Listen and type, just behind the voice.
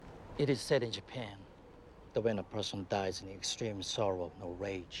It is said in Japan that when a person dies in extreme sorrow or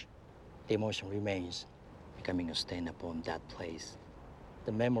rage, the emotion remains, becoming a stain upon that place.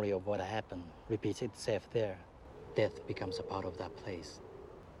 The memory of what happened repeats itself there. Death becomes a part of that place,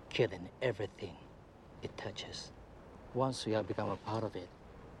 killing everything it touches. Once you have become a part of it,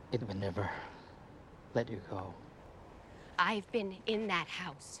 it will never let you go. I've been in that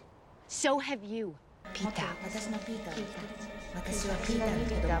house. So have you. Peter.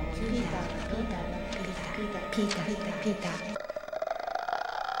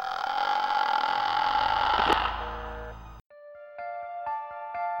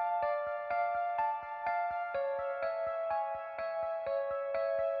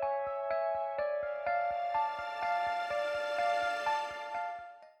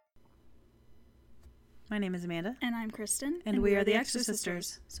 My name is Amanda. And I'm Kristin. And we are the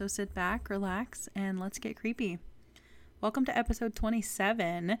Exorcisters. So sit back, relax, and let's get creepy. Welcome to episode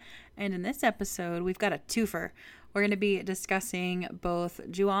 27. And in this episode, we've got a twofer. We're going to be discussing both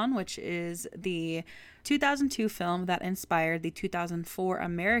Ju-on, which is the 2002 film that inspired the 2004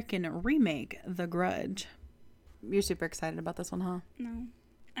 American remake, The Grudge. You're super excited about this one, huh? No.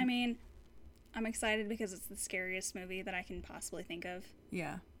 I mean, I'm excited because it's the scariest movie that I can possibly think of.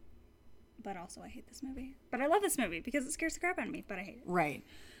 Yeah. But also I hate this movie. But I love this movie because it scares the crap out of me, but I hate it. Right.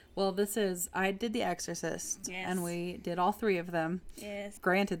 Well, I did The Exorcist. Yes. And we did all three of them. Yes.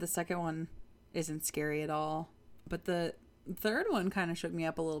 Granted, the second one isn't scary at all. But the third one kind of shook me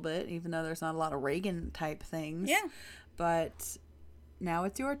up a little bit, even though there's not a lot of Reagan type things. Yeah. But now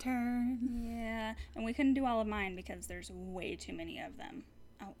it's your turn. Yeah. And we couldn't do all of mine because there's way too many of them.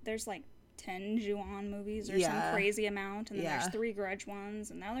 Oh, there's like 10 Ju-on movies or some crazy amount, and then there's 3 Grudge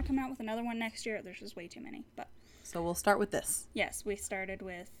ones, and now they're coming out with another one next year. There's just way too many. But so we'll start with this. Yes, we started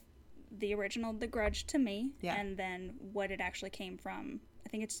with the original The Grudge to me, yeah, and then what it actually came from. I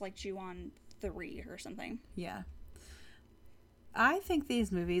think it's like Ju-on 3 or something. Yeah. I think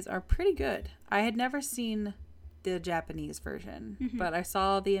these movies are pretty good. I had never seen the Japanese version, but I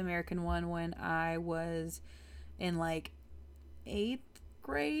saw the American one when I was in like 8th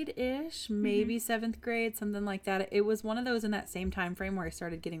grade-ish, maybe 7th grade, something like that. It was one of those in that same time frame where I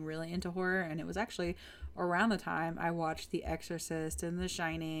started getting really into horror, and it was actually around the time I watched The Exorcist and The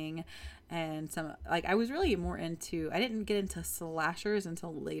Shining, and some, like, I was really more into, I didn't get into slashers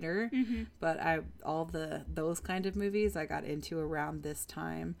until later, but those kind of movies I got into around this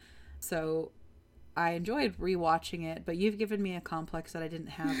time. So I enjoyed rewatching it, but you've given me a complex that I didn't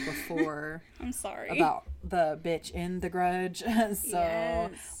have before. I'm sorry. About the bitch in The Grudge. So,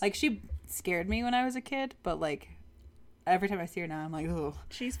 yes. Like, she scared me when I was a kid, but, like, every time I see her now, I'm like, oh.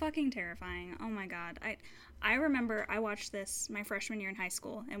 She's fucking terrifying. Oh, my God. I remember I watched this my freshman year in high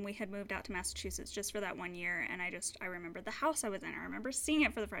school, and we had moved out to Massachusetts just for that one year, and I remember the house I was in. I remember seeing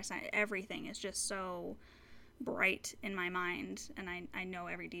it for the first time. Everything is just so bright in my mind, and I know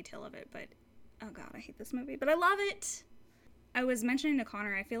every detail of it, but oh God, I hate this movie, but I love it. I was mentioning to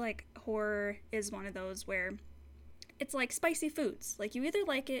Connor, I feel like horror is one of those where it's like spicy foods. Like, you either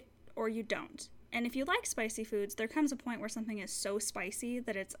like it or you don't. And if you like spicy foods, there comes a point where something is so spicy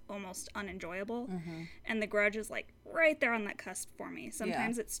that it's almost unenjoyable. And The Grudge is like right there on that cusp for me.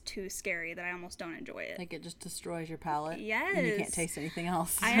 Sometimes it's too scary that I almost don't enjoy it. Like, it just destroys your palate. Yes. And you can't taste anything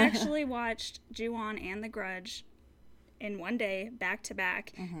else. I actually watched Ju-on and The Grudge in one day, back to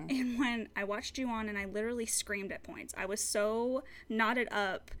back. And when I watched Ju-on, and I literally screamed at points. I was so knotted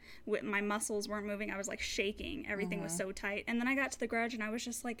up, my muscles weren't moving. I was like shaking. Everything was so tight. And then I got to The Grudge, and I was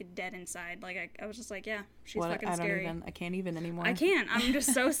just like dead inside. Like, I was just like, yeah, she's fucking scary. I can't even anymore. I can't. I'm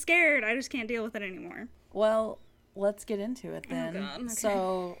just so scared. I just can't deal with it anymore. Well, let's get into it then. Oh, God. Okay.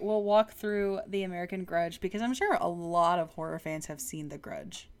 So we'll walk through the American Grudge, because I'm sure a lot of horror fans have seen The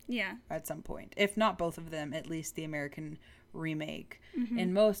Grudge. Yeah. At some point. If not both of them, at least the American remake.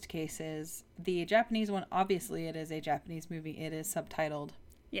 In most cases. The Japanese one, obviously it is a Japanese movie. It is subtitled.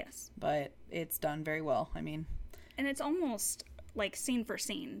 Yes. But it's done very well. I mean. And it's almost like scene for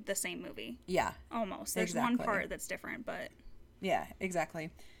scene the same movie. Yeah. Almost. There's one part that's different, but. Yeah, exactly.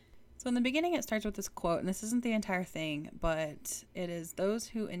 So in the beginning, it starts with this quote, and this isn't the entire thing, but it is, "Those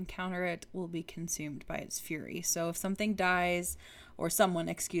who encounter it will be consumed by its fury." So if something dies, or someone,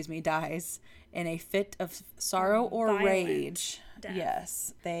 dies in a fit of sorrow or violent rage, death.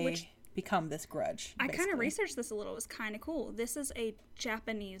 Yes, they become this grudge. I kind of researched this a little. It was kind of cool. This is a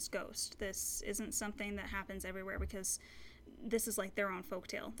Japanese ghost. This isn't something that happens everywhere, because this is like their own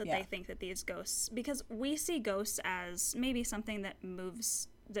folktale that they think that these ghosts, because we see ghosts as maybe something that moves,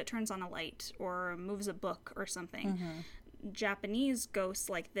 that turns on a light or moves a book or something. Japanese ghosts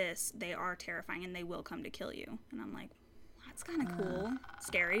like this, they are terrifying and they will come to kill you. And I'm like, That's kind of cool.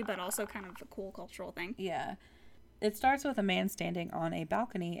 Scary, but also kind of a cool cultural thing. Yeah. It starts with a man standing on a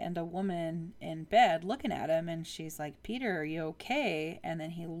balcony and a woman in bed looking at him, and she's like, Peter, are you okay? And then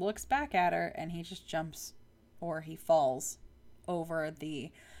he looks back at her and he just jumps, or he falls over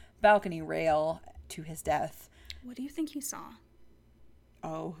the balcony rail to his death. What do you think he saw?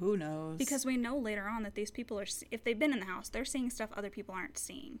 Oh, who knows? Because we know later on that these people are, if they've been in the house, they're seeing stuff other people aren't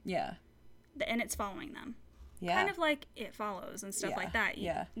seeing. Yeah. And it's following them. Yeah. Kind of like It Follows and stuff like that.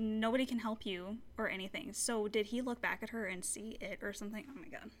 Yeah. Nobody can help you or anything. So did he look back at her and see it or something? Oh my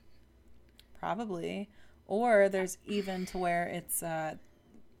God. Probably. Or there's even to where it's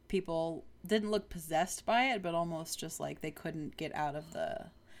people didn't look possessed by it, but almost just like they couldn't get out of the...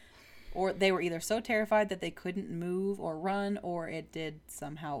 Or they were either so terrified that they couldn't move or run, or it did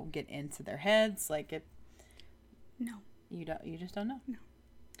somehow get into their heads. Like it... No. You just don't know.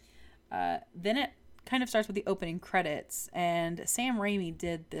 No. Then it kind of starts with the opening credits, and Sam Raimi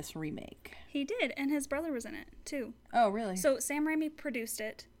did this remake. He did, and his brother was in it, too. Oh, really? So Sam Raimi produced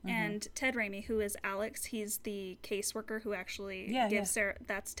it, and Ted Raimi, who is Alex, he's the caseworker who actually gives Sarah...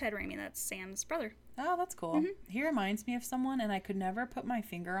 That's Ted Raimi, that's Sam's brother. Oh, that's cool. He reminds me of someone, and I could never put my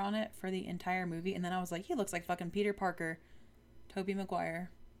finger on it for the entire movie, and then I was like, he looks like fucking Peter Parker. Tobey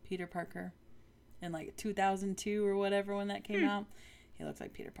Maguire. Peter Parker. In like 2002 or whatever when that came out. He looks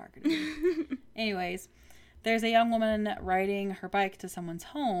like Peter Parker to me. Anyways, there's a young woman riding her bike to someone's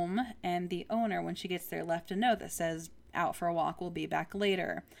home, and the owner, when she gets there, left a note that says, out for a walk, we'll be back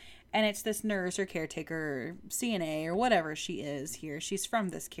later. And it's this nurse or caretaker or CNA or whatever she is here. She's from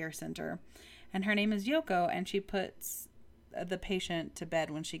this care center. And her name is Yoko, and she puts the patient to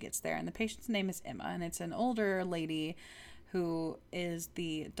bed when she gets there. And the patient's name is Emma, and it's an older lady who is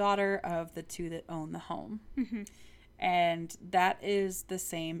the daughter of the two that own the home. Mm-hmm. And that is the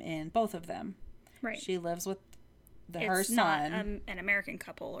same in both of them. Right. She lives with her son. It's not an American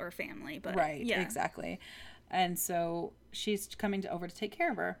couple or family, but right, yeah. Exactly. And so she's coming over to take care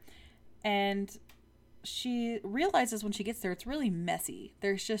of her. And she realizes when she gets there, it's really messy.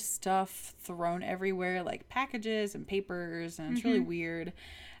 There's just stuff thrown everywhere, like packages and papers, and it's really weird.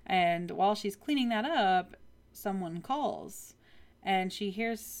 And while she's cleaning that up, someone calls. And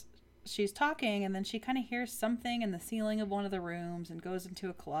she's talking, and then she kind of hears something in the ceiling of one of the rooms and goes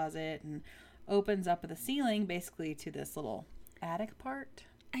into a closet and opens up the ceiling basically to this little attic part.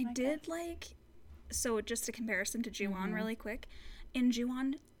 I did like, so just a comparison to Ju-on really quick. In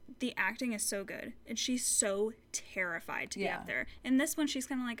Ju-on, the acting is so good, and she's so terrified to be up there. In this one, she's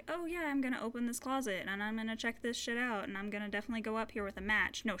kind of like, oh yeah, I'm going to open this closet, and I'm going to check this shit out, and I'm going to definitely go up here with a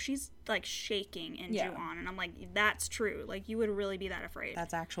match. No, she's like shaking in Ju-on, and I'm like, that's true. Like, you would really be that afraid.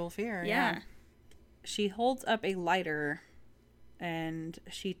 That's actual fear. Yeah. She holds up a lighter, and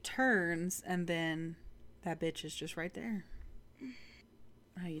she turns, and then that bitch is just right there.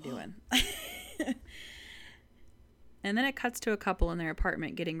 How you doing? And then it cuts to a couple in their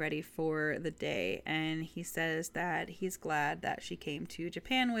apartment getting ready for the day, and he says that he's glad that she came to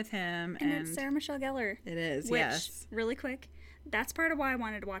Japan with him. And it's Sarah Michelle Gellar. It is, which, yes. Really quick, that's part of why I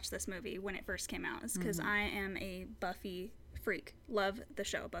wanted to watch this movie when it first came out, is because I am a Buffy freak. Love the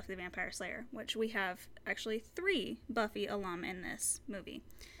show, Buffy the Vampire Slayer, which we have actually 3 Buffy alum in this movie.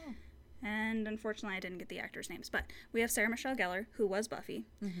 Oh. And unfortunately, I didn't get the actors' names. But we have Sarah Michelle Gellar, who was Buffy.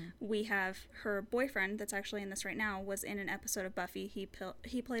 We have her boyfriend, that's actually in this right now, was in an episode of Buffy.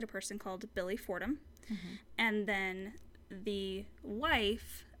 He played a person called Billy Fordham. And then the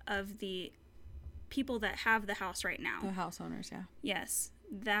wife of the people that have the house right now. The house owners, yeah. Yes.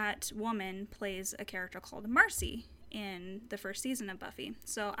 That woman plays a character called Marcy in the first season of Buffy.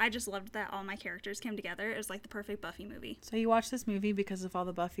 So I just loved that all my characters came together. It was like the perfect Buffy movie. So you watched this movie because of all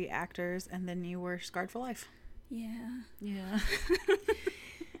the Buffy actors, and then you were scarred for life. Yeah. Yeah.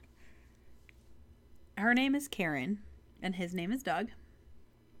 Her name is Karen, and his name is Doug.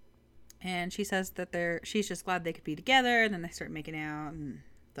 And she says that she's just glad they could be together, and then they start making out, and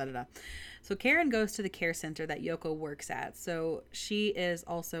da-da-da. So Karen goes to the care center that Yoko works at. So she is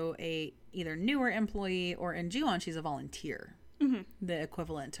also a either newer employee, or in Ju-on, she's a volunteer. The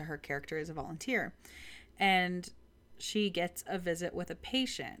equivalent to her character is a volunteer. And she gets a visit with a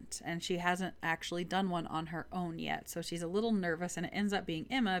patient, and she hasn't actually done one on her own yet. So she's a little nervous, and it ends up being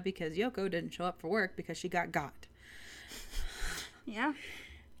Emma because Yoko didn't show up for work because she got. Yeah,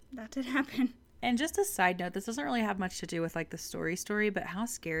 that did happen. And just a side note, this doesn't really have much to do with like the story, but how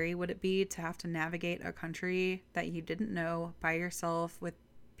scary would it be to have to navigate a country that you didn't know by yourself with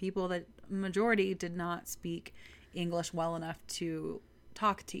people that majority did not speak English well enough to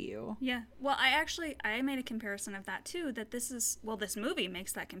talk to you. Yeah. Well, I made a comparison of that too, that this movie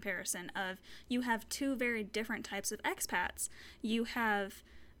makes that comparison of you have two very different types of expats. You have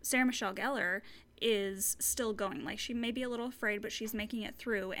Sarah Michelle Gellar is still going. Like, she may be a little afraid, but she's making it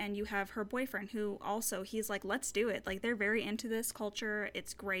through. And you have her boyfriend who also, he's like, let's do it. Like, they're very into this culture.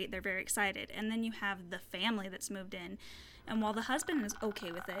 It's great. They're very excited. And then you have the family that's moved in. And while the husband is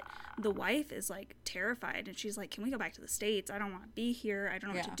okay with it, the wife is, like, terrified. And she's like, can we go back to the States? I don't want to be here. I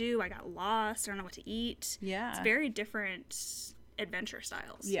don't know what to do. I got lost. I don't know what to eat. Yeah. It's very different adventure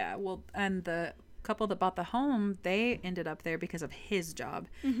styles. Yeah, well, and the couple that bought the home, they ended up there because of his job.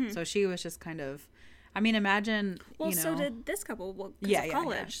 So she was just kind of, I mean, imagine, well, so did this couple, because of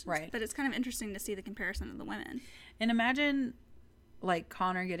college. Yeah, right. But it's kind of interesting to see the comparison of the women. And imagine, like,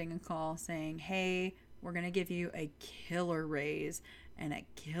 Connor getting a call saying, hey, we're going to give you a killer raise and a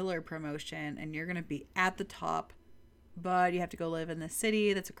killer promotion, and you're going to be at the top, but you have to go live in this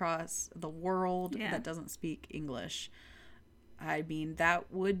city that's across the world that doesn't speak English. I mean,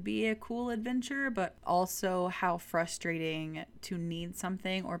 that would be a cool adventure, but also how frustrating to need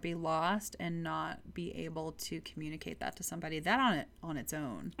something or be lost and not be able to communicate that to somebody. That on its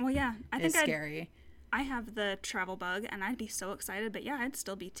own. Well, yeah, I think scary. I have the travel bug, and I'd be so excited, but yeah, I'd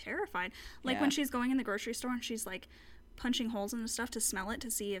still be terrified. Like when she's going in the grocery store and she's like punching holes in the stuff to smell it to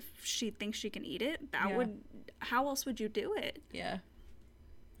see if she thinks she can eat it. That would. How else would you do it? Yeah.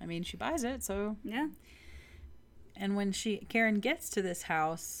 I mean, she buys it, so yeah. And when Karen gets to this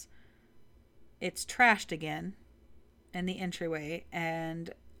house, it's trashed again in the entryway,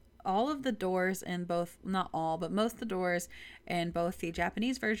 and all of the doors in both, not all, but most of the doors in both the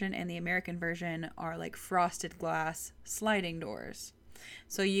Japanese version and the American version are like frosted glass sliding doors.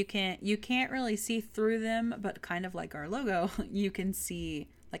 So you can't really see through them, but kind of like our logo, you can see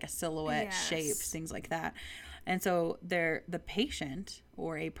like a silhouette shape, things like that. And so the patient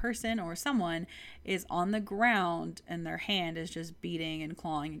or a person or someone is on the ground and their hand is just beating and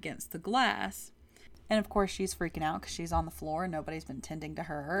clawing against the glass. And of course she's freaking out because she's on the floor and nobody's been tending to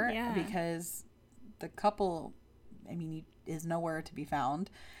her because the couple, I mean, is nowhere to be found.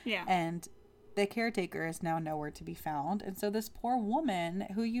 Yeah. And the caretaker is now nowhere to be found. And so this poor woman,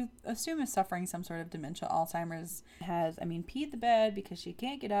 who you assume is suffering some sort of dementia, Alzheimer's, has, peed the bed because she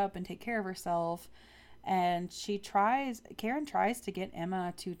can't get up and take care of herself. And Karen tries to get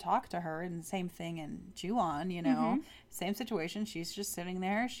Emma to talk to her, and the same thing in Ju-on, same situation. She's just sitting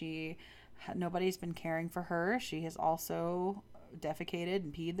there. Nobody's been caring for her. She has also defecated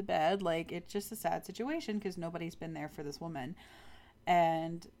and peed the bed. Like, it's just a sad situation because nobody's been there for this woman.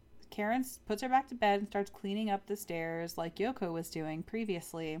 And Karen puts her back to bed and starts cleaning up the stairs like Yoko was doing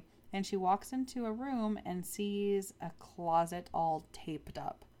previously. And she walks into a room and sees a closet all taped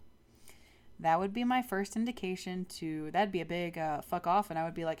up. That would be my first indication that'd be a big fuck off, and I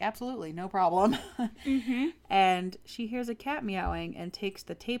would be like, absolutely, no problem. And she hears a cat meowing and takes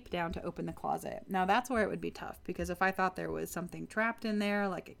the tape down to open the closet. Now, that's where it would be tough, because if I thought there was something trapped in there,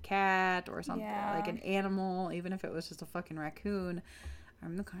 like a cat or something, like an animal, even if it was just a fucking raccoon,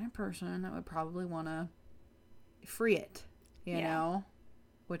 I'm the kind of person that would probably want to free it, you know?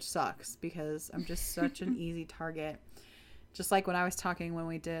 Which sucks, because I'm just such an easy target. Just like when I was talking when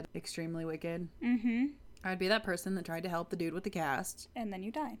we did Extremely Wicked. I'd be that person that tried to help the dude with the cast. And then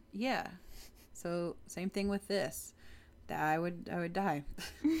you die. Yeah. So, same thing with this. I would die.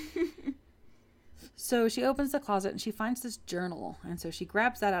 So, she opens the closet and she finds this journal. And so, she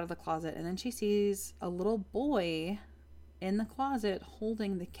grabs that out of the closet. And then she sees a little boy in the closet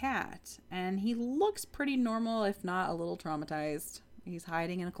holding the cat. And he looks pretty normal, if not a little traumatized. He's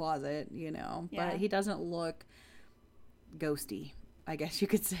hiding in a closet, But he doesn't look ghosty, I guess you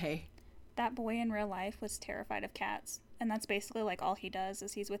could say. That boy in real life was terrified of cats, and that's basically like all he does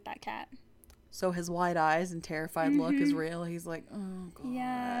is he's with that cat. So his wide eyes and terrified look is real. He's like, oh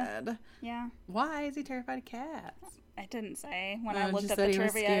god. Yeah. Why is he terrified of cats? I didn't say. When I looked up the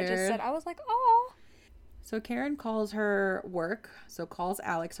trivia, it just said, I was like, oh. So Karen calls her work, calls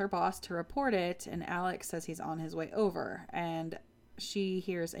Alex, her boss, to report it, and Alex says he's on his way over, and she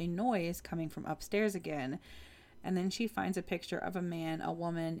hears a noise coming from upstairs again. And then she finds a picture of a man, a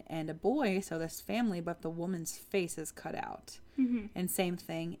woman, and a boy. So this family, but the woman's face is cut out. And same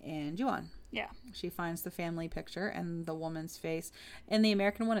thing in Ju-on. Yeah. She finds the family picture and the woman's face. In the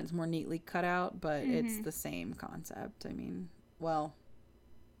American one, it's more neatly cut out, but it's the same concept. We'll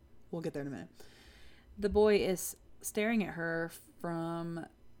get there in a minute. The boy is staring at her from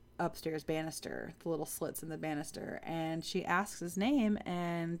upstairs banister, the little slits in the banister. And she asks his name,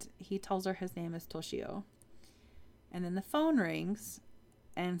 and he tells her his name is Toshio. And then the phone rings,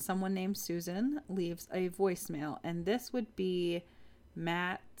 and someone named Susan leaves a voicemail. And this would be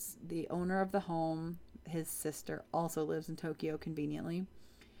Matt, the owner of the home, his sister also lives in Tokyo conveniently.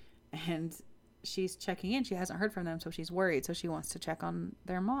 And she's checking in. She hasn't heard from them, so she's worried. So she wants to check on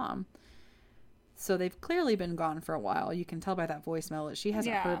their mom. So they've clearly been gone for a while. You can tell by that voicemail that she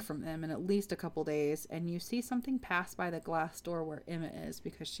hasn't heard from them in at least a couple days. And you see something pass by the glass door where Emma is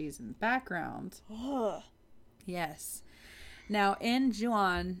because she's in the background. Ugh. Yes. Now, in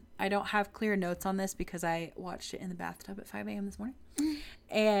Ju-on, I don't have clear notes on this because I watched it in the bathtub at 5 a.m. this morning.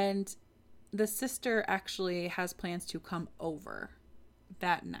 And the sister actually has plans to come over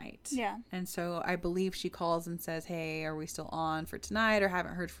that night. Yeah. And so I believe she calls and says, hey, are we still on for tonight, or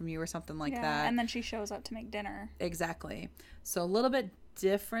haven't heard from you, or something like that. And then she shows up to make dinner. Exactly. So a little bit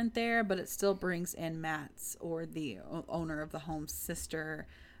different there, but it still brings in Matt's, or the owner of the home's sister,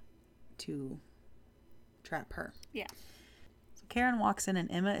 to trap her. Yeah. So Karen walks in and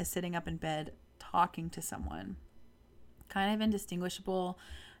Emma is sitting up in bed talking to someone. Kind of indistinguishable.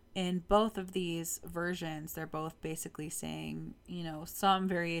 In both of these versions, they're both basically saying, you know, some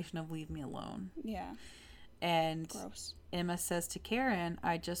variation of leave me alone. Yeah. And gross. Emma says to Karen,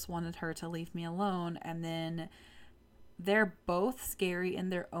 I just wanted her to leave me alone. And then they're both scary in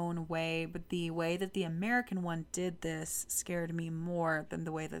their own way, but the way that the American one did this scared me more than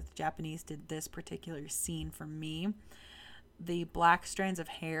the way that the Japanese did this particular scene for me. The black strands of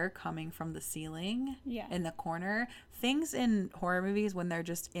hair coming from the ceiling in the corner. Things in horror movies when they're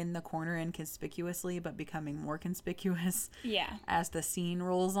just in the corner inconspicuously but becoming more conspicuous as the scene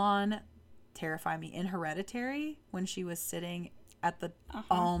rolls on terrify me. In Hereditary, when she was sitting at the...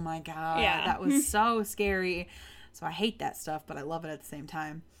 Oh my God. That was so scary. So I hate that stuff, but I love it at the same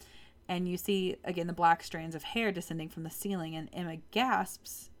time. And you see, again, the black strands of hair descending from the ceiling, and Emma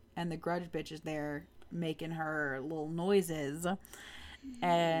gasps, and the Grudge bitch is there making her little noises,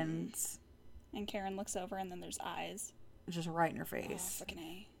 and Karen looks over, and then there's eyes just right in her face. Oh, fucking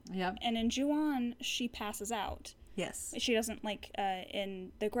A. Yep. And in Ju-on, she passes out. Yes. She doesn't, like,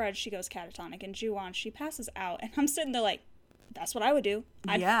 in The Grudge, she goes catatonic. In Ju-on, she passes out, and I'm sitting there like, that's what I would do.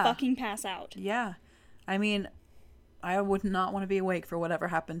 I'd fucking pass out. Yeah. I mean, I would not want to be awake for whatever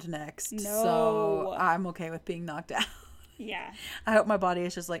happened next. No. So I'm okay with being knocked out. Yeah. I hope my body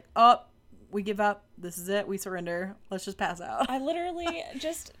is just like, oh, we give up. This is it. We surrender. Let's just pass out. I literally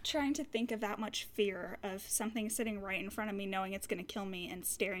just trying to think of that much fear of something sitting right in front of me, knowing it's going to kill me and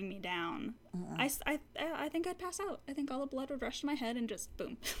staring me down. I think I'd pass out. I think all the blood would rush to my head and just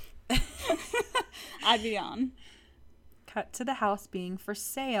boom. I'd be on. Cut to the house being for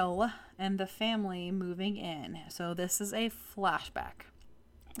sale and the family moving in. So this is a flashback.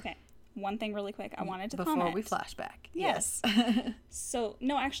 Okay. One thing really quick I wanted to Before comment. we flashback. Yes. So,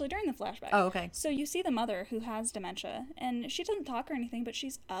 no, actually during the flashback. Oh, okay. So you see the mother who has dementia, and she doesn't talk or anything, but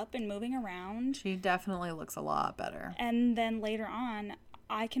she's up and moving around. She definitely looks a lot better. And then later on,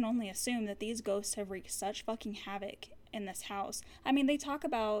 I can only assume that these ghosts have wreaked such fucking havoc in this house. I mean, they talk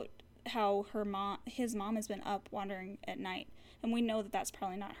about how his mom has been up wandering at night, and we know that that's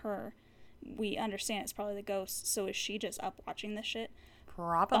probably not her. We understand it's probably the ghost. So is she just up watching this shit?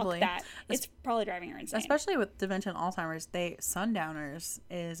 Probably. Fuck that. It's probably driving her insane. Especially with dementia and Alzheimer's, sundowners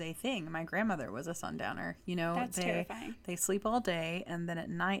is a thing. My grandmother was a sundowner. You know, that's terrifying. They sleep all day, and then at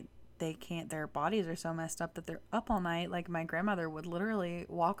night they can't. Their bodies are so messed up that they're up all night. Like my grandmother would literally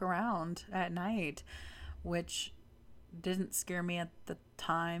walk around at night, which didn't scare me at the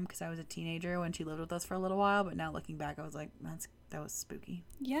time because I was a teenager when she lived with us for a little while. But now looking back, I was like, that was spooky.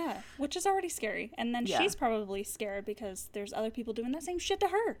 Yeah, which is already scary. And then she's probably scared because there's other people doing that same shit to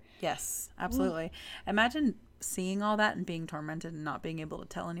her. Yes, absolutely. Ooh. Imagine seeing all that and being tormented and not being able to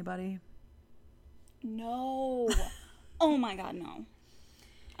tell anybody. No. Oh my God, no.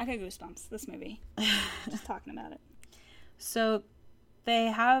 I got goosebumps, this movie. Just talking about it. So they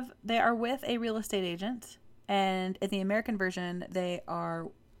are with a real estate agent. And in the American version, they are...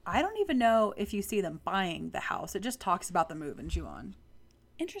 I don't even know if you see them buying the house. It just talks about the move in Ju-on.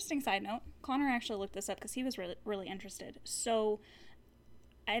 Interesting side note. Connor actually looked this up because he was really, really interested. So,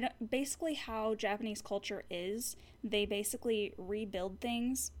 basically how Japanese culture is, they basically rebuild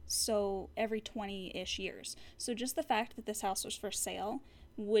things so every 20-ish years. So just the fact that this house was for sale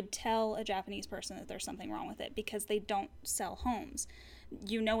would tell a Japanese person that there's something wrong with it because they don't sell homes.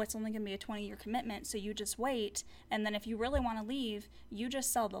 You know it's only going to be a 20-year commitment, so you just wait, and then if you really want to leave, you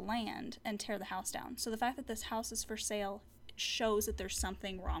just sell the land and tear the house down. So the fact that this house is for sale shows that there's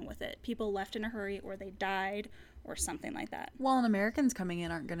something wrong with it. People left in a hurry, or they died, or something like that. Well, and Americans coming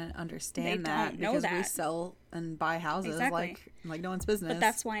in aren't going to understand that because we sell and buy houses like no one's business. But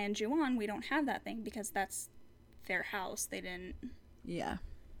that's why in Ju-on we don't have that thing, because that's their house. They didn't... Yeah.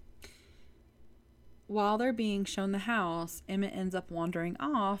 while they're being shown the house, Emmett ends up wandering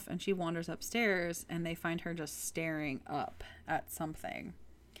off, and she wanders upstairs, and they find her just staring up at something.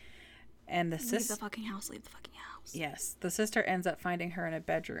 And the Leave the fucking house. Leave the fucking house. Yes. The sister ends up finding her in a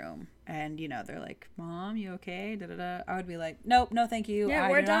bedroom. And, you know, they're like, Mom, you okay? Da-da-da. I would be like, nope, no thank you. Yeah, I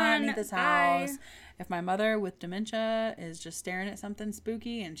we're do done. not need this Bye. house. If my mother with dementia is just staring at something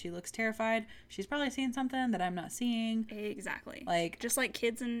spooky and she looks terrified, she's probably seeing something that I'm not seeing. Exactly. Like, just like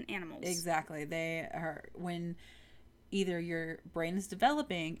kids and animals. Exactly. They are, when either your brain is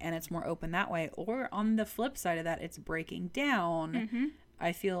developing and it's more open that way, or on the flip side of that, it's breaking down. Mm-hmm.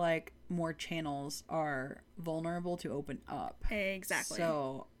 I feel like more channels are vulnerable to open up. Exactly.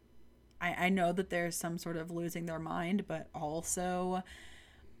 So I know that there's some sort of losing their mind, but also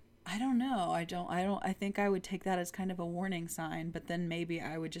I don't know. I think I would take that as kind of a warning sign, but then maybe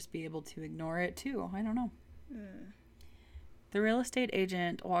I would just be able to ignore it too. I don't know. The real estate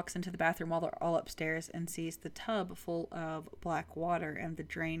agent walks into the bathroom while they're all upstairs and sees the tub full of black water and the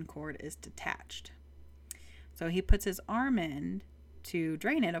drain cord is detached. So he puts his arm in to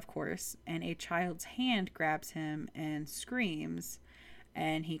drain it, of course, and a child's hand grabs him and screams,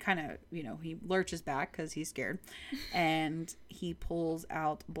 and he kind of, you know, he lurches back because he's scared, and he pulls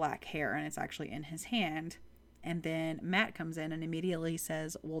out black hair, and it's actually in his hand, and then Matt comes in and immediately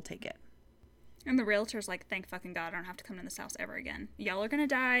says, "We'll take it." And the realtor's like, thank fucking God I don't have to come in this house ever again. Y'all are gonna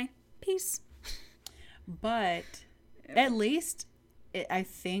die. Peace. But at least, I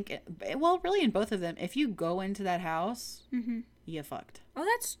think, well, really in both of them, if you go into that house, you fucked. Oh,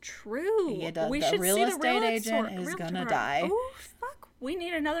 that's true. The should real see estate agent is gonna die. Oh, fuck. We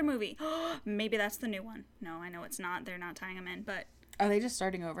need another movie. Maybe that's the new one. No, I know it's not. They're not tying them in, but... Are they just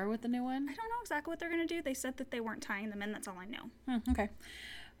starting over with the new one? I don't know exactly what they're going to do. They said that they weren't tying them in. That's all I know. Okay.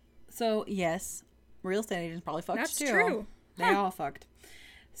 So, yes, real estate agents probably fucked That's too. true. They all fucked.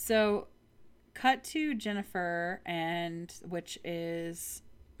 So, cut to Jennifer, which is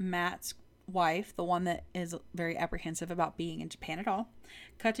Matt's wife, the one that is very apprehensive about being in Japan at all.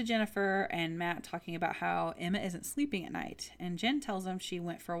 Cut to Jennifer and Matt talking about how Emma isn't sleeping at night, and Jen tells him she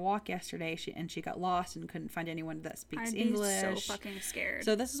went for a walk yesterday and she got lost and couldn't find anyone that speaks English. I'd be so fucking scared.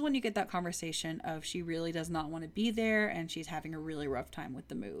 So this is when you get that conversation of she really does not want to be there and she's having a really rough time with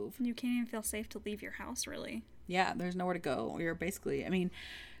the move. You can't even feel safe to leave your house, really. Yeah, there's nowhere to go. You're basically, I mean,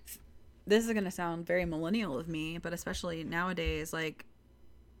 this is going to sound very millennial of me, but especially nowadays, like,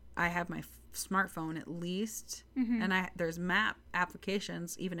 I have my smartphone at least, and there's map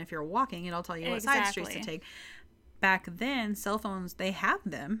applications. Even if you're walking, it'll tell you what side streets to take. Back then, cell phones, they have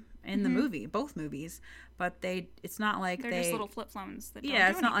them in the movie, both movies, but it's not like they're just little flip phones that don't yeah,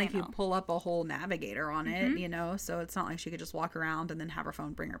 do it's not like anything you pull up a whole navigator on it, you know, so it's not like she could just walk around and then have her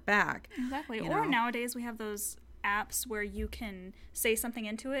phone bring her back. Exactly. You Or know? nowadays we have those apps where you can say something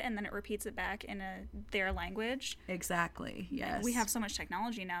into it and then it repeats it back in their language. Exactly. Yes. We have so much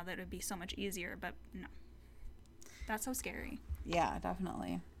technology now that it would be so much easier, but no. That's so scary. Yeah,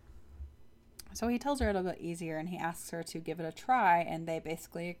 definitely. So he tells her it'll go easier and he asks her to give it a try, and they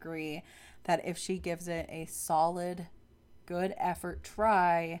basically agree that if she gives it a solid, good effort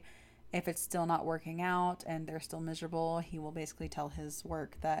try, if it's still not working out and they're still miserable, he will basically tell his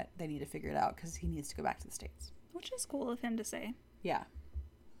work that they need to figure it out because he needs to go back to the States. Which is cool of him to say. Yeah.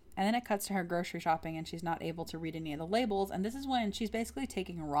 And then it cuts to her grocery shopping and she's not able to read any of the labels. And this is when she's basically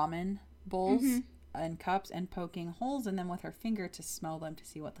taking ramen bowls and cups and poking holes in them with her finger to smell them to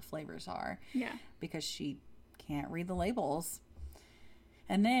see what the flavors are. Yeah. Because she can't read the labels.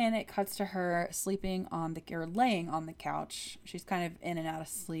 And then it cuts to her sleeping or laying on the couch. She's kind of in and out of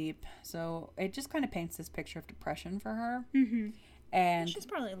sleep. So it just kind of paints this picture of depression for her. And she's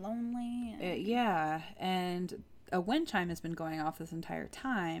probably lonely. yeah, and a wind chime has been going off this entire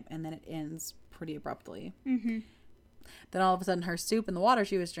time, and then it ends pretty abruptly. Then all of a sudden, her soup and the water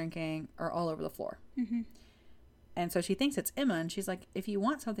she was drinking are all over the floor. And so she thinks it's Emma, and she's like, if you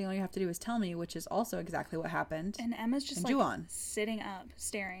want something, all you have to do is tell me, which is also exactly what happened. And Emma's just like sitting up,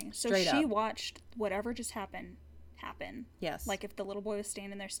 staring. So Straight she up. watched whatever just happened happen. Yes. Like if the little boy was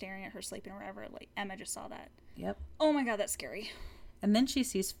standing there staring at her sleeping or whatever, like Emma just saw that. Yep. Oh my God, that's scary. And then she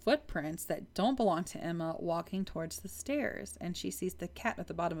sees footprints that don't belong to Emma walking towards the stairs. And she sees the cat at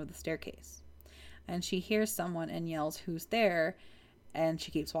the bottom of the staircase. And she hears someone and yells, "Who's there?" And she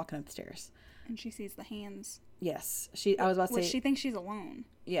keeps walking up the stairs. And she sees the hands. Yes. I was about to say. She thinks she's alone.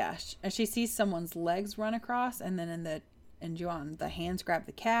 Yeah. And she sees someone's legs run across. And then in Juan, the hands grab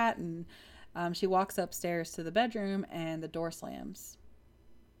the cat. And she walks upstairs to the bedroom and the door slams.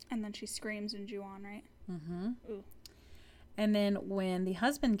 And then she screams in Juan, right? Ooh. And then when the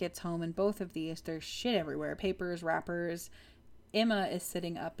husband gets home in both of these, there's shit everywhere. Papers, wrappers. Emma is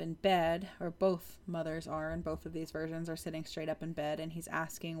sitting up in bed, or both mothers are in both of these versions, are sitting straight up in bed, and he's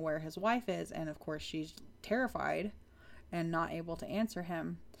asking where his wife is, and of course she's terrified and not able to answer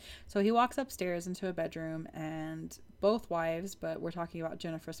him. So he walks upstairs into a bedroom, and both wives, but we're talking about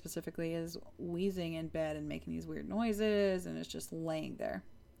Jennifer specifically, is wheezing in bed and making these weird noises, and is just laying there.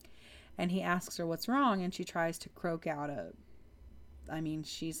 And he asks her what's wrong, and she tries to croak out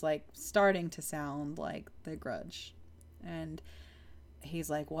she's like starting to sound like the Grudge. And he's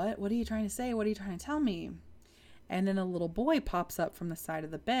like, what are you trying to say? What are you trying to tell me? And then a little boy pops up from the side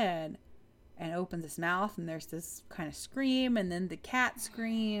of the bed and opens his mouth, and there's this kind of scream, and then the cat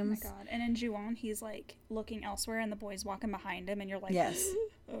screams. Oh my God. And in Ju-on, he's like looking elsewhere, and the boy's walking behind him, and you're like, yes.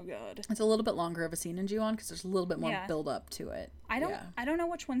 Oh God. It's a little bit longer of a scene in Ju-on because there's a little bit more build up to it. I don't know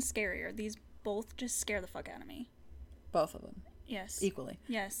which one's scarier. These both just scare the fuck out of me. Both of them. Yes. Equally.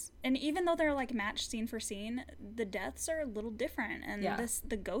 Yes. And even though they're like matched scene for scene, the deaths are a little different, and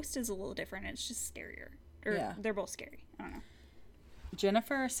the ghost is a little different. It's just scarier. Or they're both scary. I don't know.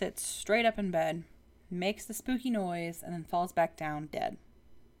 Jennifer sits straight up in bed, makes the spooky noise, and then falls back down dead.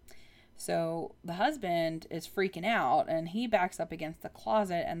 So the husband is freaking out, and he backs up against the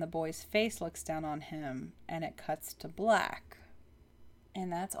closet, and the boy's face looks down on him, and it cuts to black. And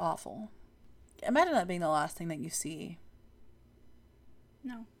that's awful. Imagine that being the last thing that you see.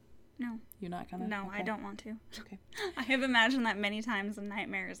 No. You're not gonna? No, Okay. I don't want to. Okay. I have imagined that many times in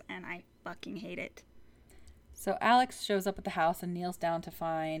nightmares, and I fucking hate it. So Alex shows up at the house and kneels down to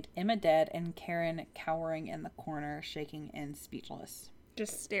find Emma dead and Karen cowering in the corner, shaking and speechless.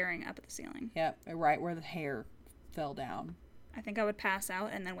 Just staring up at the ceiling. Yep, right where the hair fell down. I think I would pass out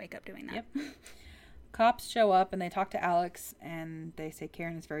and then wake up doing that. Yep. Cops show up and they talk to Alex, and they say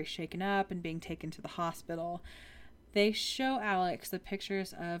Karen is very shaken up and being taken to the hospital. They show Alex the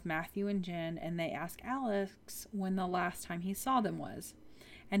pictures of Matthew and Jen, and they ask Alex when the last time he saw them was.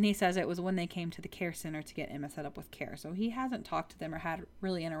 And he says it was when they came to the care center to get Emma set up with care. So he hasn't talked to them or had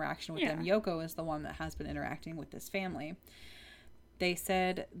really interaction with them. Yoko is the one that has been interacting with this family. They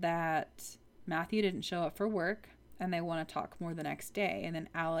said that Matthew didn't show up for work, and they want to talk more the next day. And then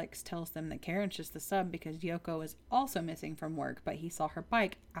Alex tells them that Karen's just the sub because Yoko is also missing from work, but he saw her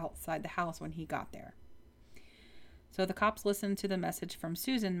bike outside the house when he got there. So the cops listen to the message from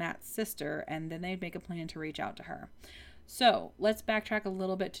Susan, Matt's sister, and then they make a plan to reach out to her. So let's backtrack a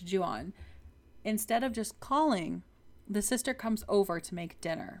little bit to Ju-on. Instead of just calling, the sister comes over to make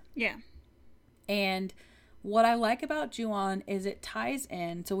dinner. Yeah. And what I like about Ju-on is it ties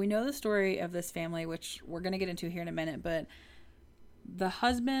in. So we know the story of this family, which we're going to get into here in a minute, but the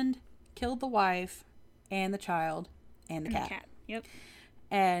husband killed the wife and the child and the cat. Yep.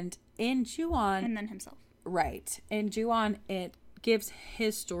 And in Ju-on... And then himself. Right. In Ju-on, it gives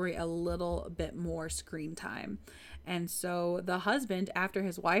his story a little bit more screen time. And so the husband, after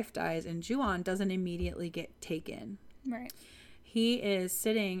his wife dies in Ju-on, doesn't immediately get taken. Right. He is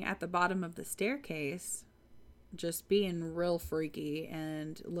sitting at the bottom of the staircase, just being real freaky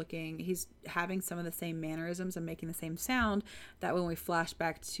and looking. He's having some of the same mannerisms and making the same sound that when we flash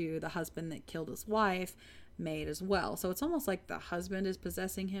back to the husband that killed his wife made as well. So it's almost like the husband is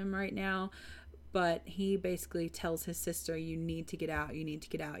possessing him right now. But he basically tells his sister, you need to get out, you need to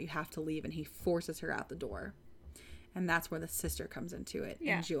get out, you have to leave. And he forces her out the door. And that's where the sister comes into it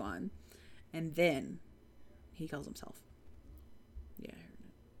in Ju-on. And then he kills himself. Yeah, I heard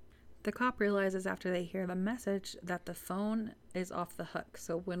it. The cop realizes after they hear the message that the phone is off the hook.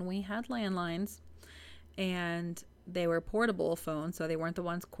 So when we had landlines and they were portable phones, so they weren't the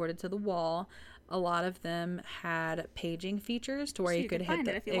ones corded to the wall, a lot of them had paging features to where you could hit find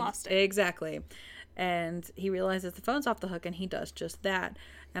it if you lost it. Exactly. And he realizes the phone's off the hook, and he does just that.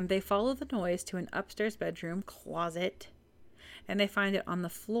 And they follow the noise to an upstairs bedroom closet, and they find it on the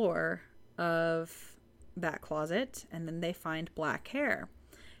floor of that closet, and then they find black hair.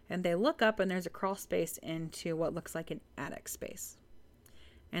 And they look up, and there's a crawl space into what looks like an attic space.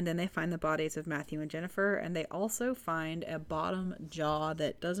 And then they find the bodies of Matthew and Jennifer, and they also find a bottom jaw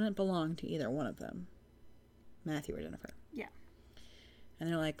that doesn't belong to either one of them, Matthew or Jennifer. Yeah. And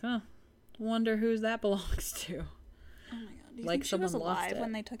they're like, oh, wonder whose that belongs to. Oh my god. Do you Like think she someone was lost alive it.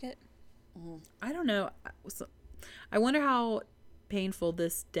 when they took it? I don't know. I wonder how painful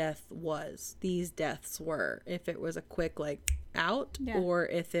these deaths were. If it was a quick, out, or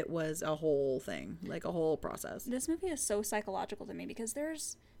if it was a whole thing, like a whole process. This movie is so psychological to me because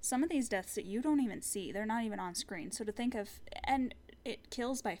there's some of these deaths that you don't even see. They're not even on screen. So to think of, and it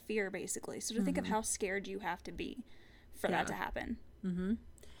kills by fear, basically. So to think of how scared you have to be for that to happen. Mm-hmm.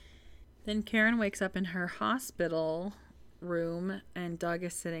 Then Karen wakes up in her hospital room, and Doug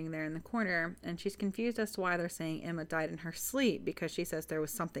is sitting there in the corner, and she's confused as to why they're saying Emma died in her sleep, because she says there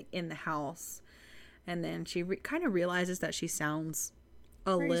was something in the house. And then she kind of realizes that she sounds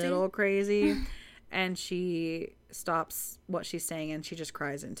a little crazy, and she stops what she's saying, and she just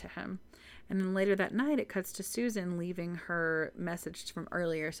cries into him. And then later that night, it cuts to Susan leaving her message from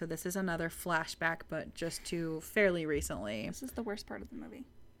earlier. So this is another flashback, but just to fairly recently. This is the worst part of the movie.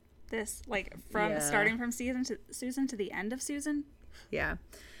 This, like, starting from Susan to the end of Susan. Yeah.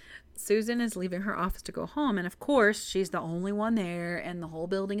 Susan is leaving her office to go home. And of course, she's the only one there. And the whole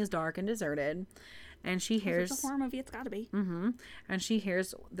building is dark and deserted. And she hears... If it's a horror movie, it's gotta be. Mm-hmm. And she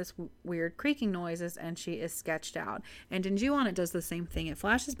hears this weird creaking noises, and she is sketched out. And in Ju-on, it does the same thing. It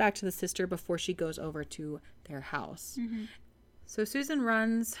flashes back to the sister before she goes over to their house. Mm-hmm. So Susan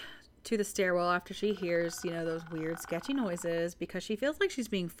runs to the stairwell after she hears, those weird sketchy noises, because she feels like she's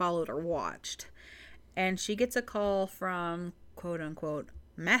being followed or watched. And she gets a call from, quote-unquote,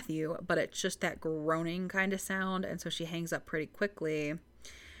 Matthew, but it's just that groaning kind of sound, and so she hangs up pretty quickly.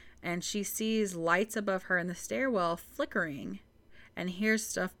 And she sees lights above her in the stairwell flickering, and hears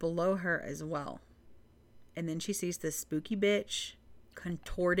stuff below her as well. And then she sees this spooky bitch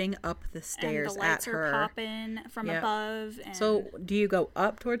contorting up the stairs at her. And the lights are popping from above. And... So do you go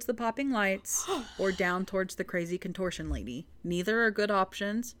up towards the popping lights or down towards the crazy contortion lady? Neither are good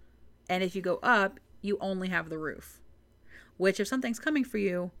options. And if you go up, you only have the roof. Which, if something's coming for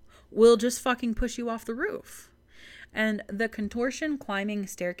you, will just fucking push you off the roof. And the contortion climbing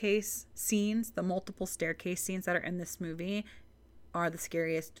staircase scenes, the multiple staircase scenes that are in this movie, are the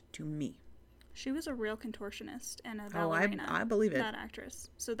scariest to me. She was a real contortionist and a ballerina. I believe it. That actress.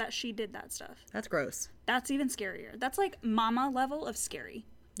 So that she did that stuff. That's gross. That's even scarier. That's like mama level of scary.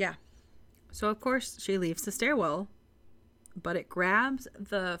 Yeah. So, of course, she leaves the stairwell, but it grabs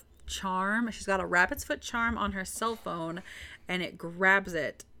the charm. She's got a rabbit's foot charm on her cell phone, and it grabs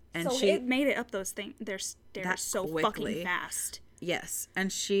it. And so it made it up those stairs so quickly. Fucking fast. Yes. And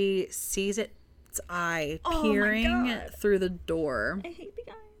she sees its eye peering through the door. I hate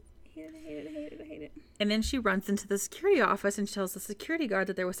the eyes. I hate it. And then she runs into the security office and tells the security guard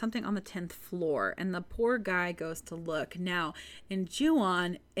that there was something on the 10th floor. And the poor guy goes to look. Now, in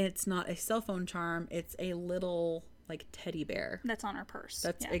Ju-on, it's not a cell phone charm. It's a little, like, teddy bear. That's on her purse.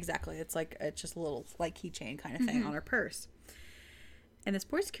 That's exactly. It's just a little, like, keychain kind of thing on her purse. And this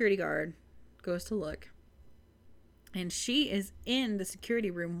poor security guard goes to look. And she is in the security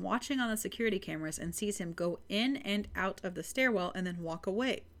room watching on the security cameras and sees him go in and out of the stairwell and then walk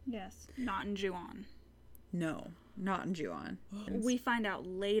away. Yes. Not in Ju-on. No, not in Ju-on. We find out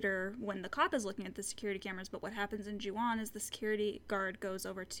later when the cop is looking at the security cameras, but what happens in Ju-on is the security guard goes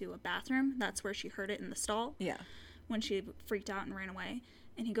over to a bathroom. That's where she heard it in the stall. Yeah. When she freaked out and ran away.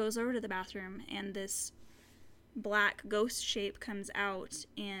 And he goes over to the bathroom, and this black ghost shape comes out,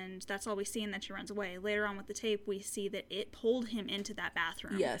 and that's all we see, and then she runs away. Later on with the tape, we see that it pulled him into that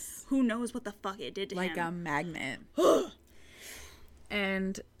bathroom. Yes. Who knows what the fuck it did to him. Like a magnet.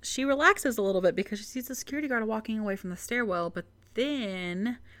 And she relaxes a little bit because she sees the security guard walking away from the stairwell, but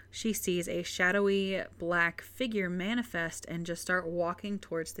then she sees a shadowy black figure manifest and just start walking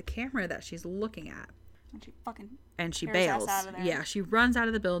towards the camera that she's looking at. And she bails. Yeah, she runs out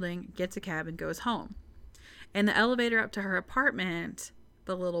of the building, gets a cab, and goes home. In the elevator up to her apartment,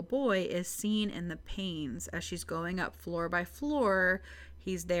 the little boy is seen in the panes as she's going up floor by floor.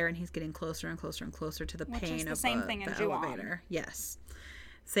 He's there, and he's getting closer and closer and closer to the pane of the elevator. Yes.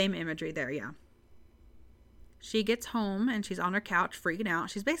 Same imagery there, yeah. She gets home, and she's on her couch freaking out.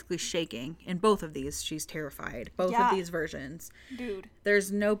 She's basically shaking. In both of these, she's terrified. Both of these versions. Dude.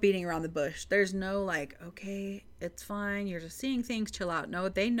 There's no beating around the bush. There's no like, okay, it's fine. You're just seeing things. Chill out. No,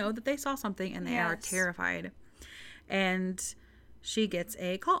 they know that they saw something, and they are terrified. And she gets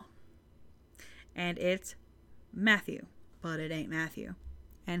a call. And it's Matthew. But it ain't Matthew.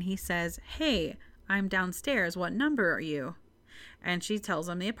 And he says, hey, I'm downstairs. What number are you? And she tells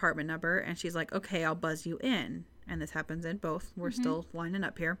him the apartment number. And she's like, okay, I'll buzz you in. And this happens in both. We're still lining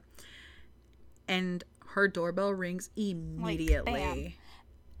up here. And her doorbell rings immediately.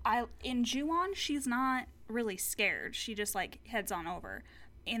 Like, in Ju-on, she's not really scared. She just, like, heads on over.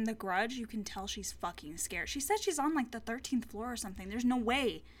 In The Grudge, you can tell she's fucking scared. She said she's on, like, the 13th floor or something. There's no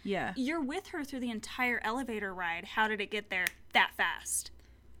way. Yeah. You're with her through the entire elevator ride. How did it get there that fast?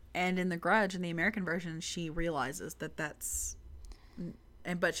 And in The Grudge, in the American version, she realizes that that's...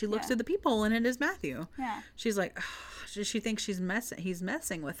 But she looks through the peephole, and it is Matthew. Yeah. She's like... She thinks he's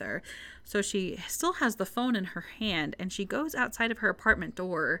messing with her. So she still has the phone in her hand, and she goes outside of her apartment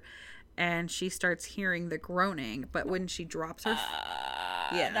door, and she starts hearing the groaning. But when she drops her...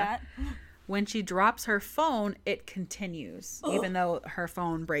 When she drops her phone, it continues, even though her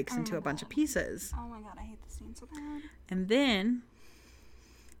phone breaks into a bunch of pieces. Oh my god, I hate this scene so bad. And then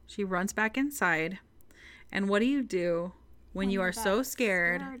she runs back inside. And what do you do when you are so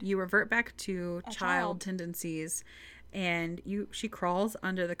scared? You revert back to child tendencies, and she crawls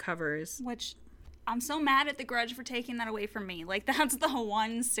under the covers. Which, I'm so mad at the Grudge for taking that away from me. Like, that's the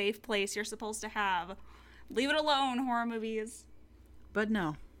one safe place you're supposed to have. Leave it alone, horror movies. But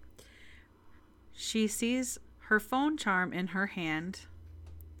no. She sees her phone charm in her hand.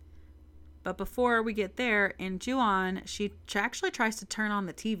 But before we get there, in Ju-on, she actually tries to turn on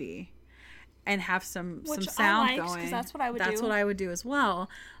the TV and have some sound going. Because that's what I would do. That's what I would do as well.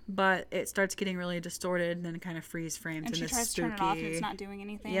 But it starts getting really distorted, and then it kind of freeze frames. And she tries to turn it off, and it's not doing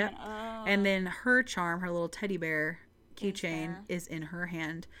anything. Yep. And then her charm, her little teddy bear keychain, is in her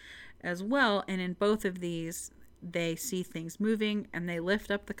hand as well. And in both of these, they see things moving, and they lift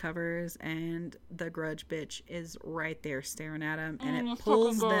up the covers, and the Grudge bitch is right there staring at them, and it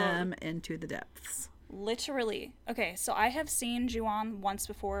pulls them into the depths. Literally. Okay, so I have seen Ju-on once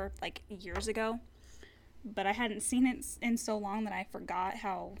before, like years ago, but I hadn't seen it in so long that I forgot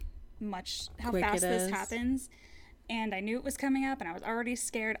how fast this happens. And I knew it was coming up, and I was already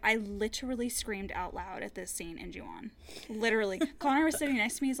scared. I literally screamed out loud at this scene in Ju-on. Literally. Connor was sitting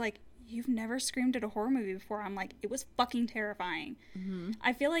next to me. He's like, "You've never screamed at a horror movie before." I'm like, it was fucking terrifying. Mm-hmm.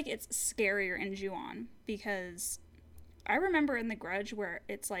 I feel like it's scarier in Ju-on because I remember in The Grudge where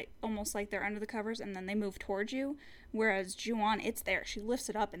it's like almost like they're under the covers and then they move towards you, whereas Ju-on, it's there. She lifts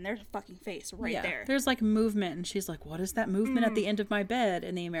it up and there's a fucking face right there. There's like movement, and she's like, "What is that movement at the end of my bed?"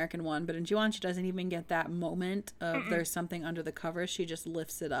 in the American one. But in Ju-on, she doesn't even get that moment of there's something under the covers. She just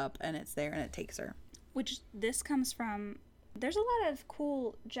lifts it up and it's there and it takes her. Which this comes from. There's a lot of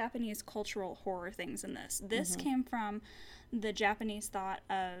cool Japanese cultural horror things in this. This came from the Japanese thought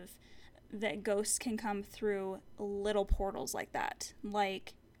of that ghosts can come through little portals like that.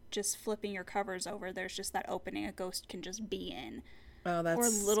 Like just flipping your covers over, there's just that opening a ghost can just be in. Oh, that's...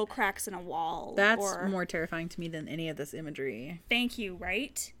 Or little cracks in a wall. That's more terrifying to me than any of this imagery. Thank you,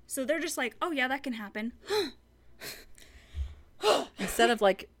 right? So they're just like, oh yeah, that can happen. Instead of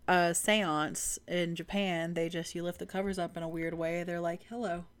like a seance in Japan, you lift the covers up in a weird way. They're like,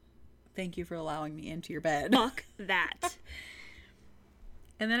 "Hello, thank you for allowing me into your bed." Fuck that.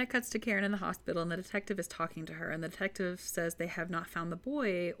 And then it cuts to Karen in the hospital, and the detective is talking to her, and the detective says they have not found the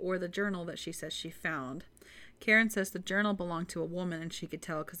boy or the journal that she says she found. Karen says the journal belonged to a woman, and she could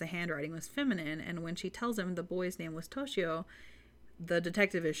tell because the handwriting was feminine, and when she tells him the boy's name was Toshio, the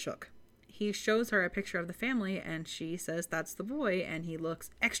detective is shook. He shows her a picture of the family, and she says that's the boy, and he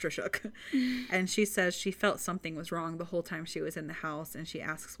looks extra shook. And she says she felt something was wrong the whole time she was in the house, and she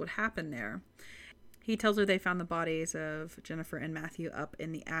asks what happened there. He tells her they found the bodies of Jennifer and Matthew up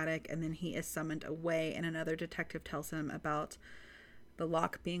in the attic, and then he is summoned away, and another detective tells him about the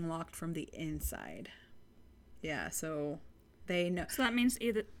lock being locked from the inside. Yeah, so they know. So that means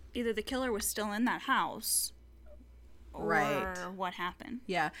either the killer was still in that house, or what happened.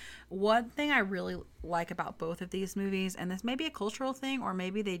 Yeah. One thing I really like about both of these movies, and this may be a cultural thing, or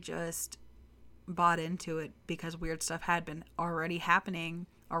maybe they just bought into it because weird stuff had been already happening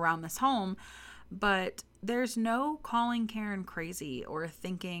around this home, but there's no calling Karen crazy or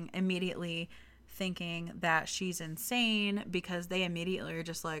immediately thinking that she's insane, because they immediately are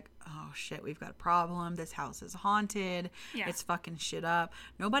just like, "Oh shit, we've got a problem. This house is haunted. Yeah. It's fucking shit up."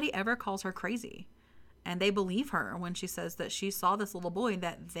 Nobody ever calls her crazy. And they believe her when she says that she saw this little boy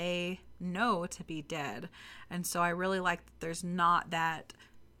that they know to be dead. And so I really like that there's not that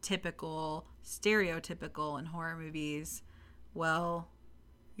stereotypical in horror movies, well,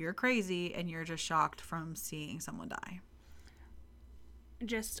 you're crazy and you're just shocked from seeing someone die.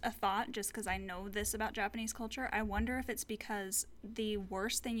 Just a thought, just because I know this about Japanese culture, I wonder if it's because the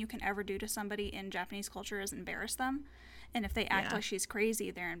worst thing you can ever do to somebody in Japanese culture is embarrass them. And if they act like she's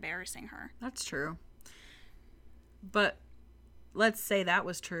crazy, they're embarrassing her. That's true. But let's say that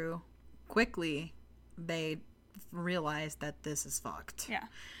was true. Quickly, they realized that this is fucked. Yeah.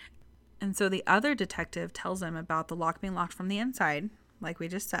 And so the other detective tells them about the lock being locked from the inside, like we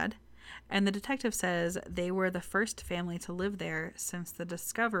just said. And the detective says they were the first family to live there since the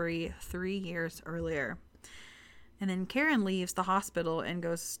discovery 3 years earlier. And then Karen leaves the hospital and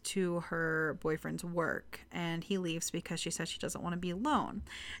goes to her boyfriend's work. And he leaves because she says she doesn't want to be alone.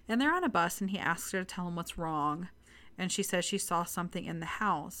 And they're on a bus, and he asks her to tell him what's wrong. and she says she saw something in the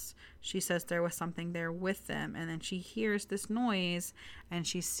house. She says there was something there with them, and then she hears this noise and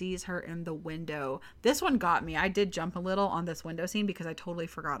she sees her in the window. This one got me. I did jump a little on this window scene because I totally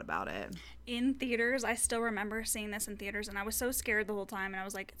forgot about it. In theaters, I still remember seeing this in theaters, and I was so scared the whole time, and I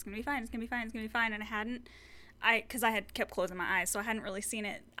was like, it's gonna be fine, it's gonna be fine, it's gonna be fine, and because I had kept closing my eyes, so I hadn't really seen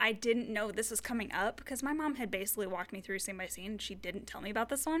it. I didn't know this was coming up because my mom had basically walked me through scene by scene, and she didn't tell me about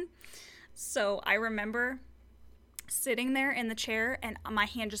this one. So I remember sitting there in the chair, and my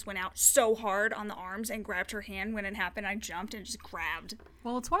hand just went out so hard on the arms and grabbed her hand when it happened. I jumped and just grabbed.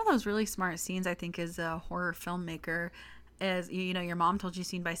 Well, it's one of those really smart scenes, I think, as a horror filmmaker. As you know, your mom told you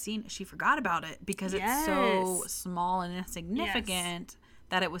scene by scene, she forgot about it because it's so small and insignificant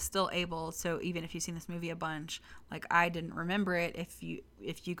that it was still able. So even if you've seen this movie a bunch, like I didn't remember it,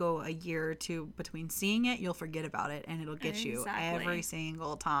 if you go a year or two between seeing it, you'll forget about it, and it'll get you every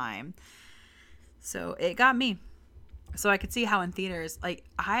single time. So it got me. So I could see how in theaters, like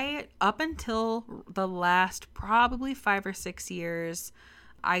up until the last probably 5 or 6 years,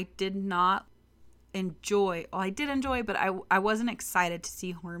 I did not enjoy, well, I did enjoy, but I wasn't excited to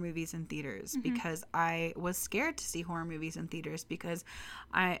see horror movies in theaters because I was scared to see horror movies in theaters because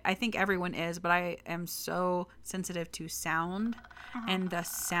I think everyone is, but I am so sensitive to sound, and the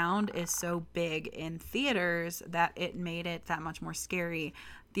sound is so big in theaters that it made it that much more scary.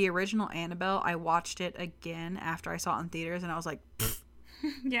 The original Annabelle, I watched it again after I saw it in theaters, and I was like, pfft.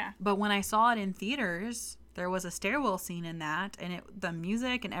 Yeah. But when I saw it in theaters, there was a stairwell scene in that, and the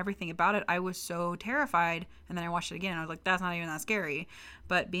music and everything about it, I was so terrified. And then I watched it again, and I was like, that's not even that scary.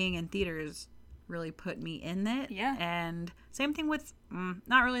 But being in theaters really put me in it. Yeah. And same thing with,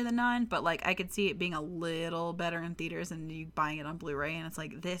 not really The Nun, but like I could see it being a little better in theaters than you buying it on Blu-ray. And it's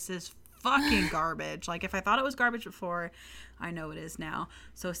like, this is fucking garbage. Like if I thought it was garbage before, I know it is now.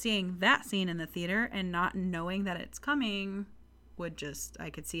 So seeing that scene in the theater and not knowing that it's coming would just,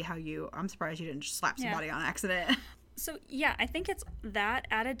 I could see how I'm surprised you didn't just slap somebody on accident. So yeah, I think it's that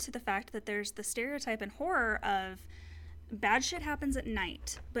added to the fact that there's the stereotype in horror of bad shit happens at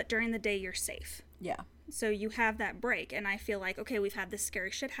night, but during the day you're safe. Yeah. So you have that break, and I feel like, okay, we've had this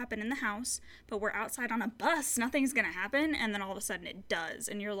scary shit happen in the house, but we're outside on a bus, nothing's gonna happen, and then all of a sudden it does,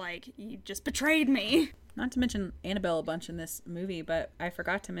 and you're like, you just betrayed me. Not to mention Annabelle a bunch in this movie, but I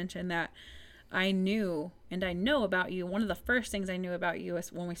forgot to mention that I knew, and I know about you, one of the first things I knew about you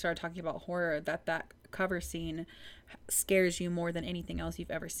is when we started talking about horror, that cover scene scares you more than anything else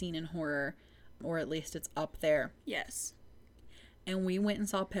you've ever seen in horror, or at least it's up there. Yes. And we went and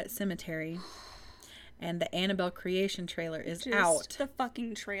saw Pet Sematary, and the Annabelle Creation trailer is Just out. The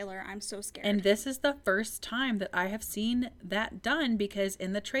fucking trailer. I'm so scared. And this is the first time that I have seen that done, because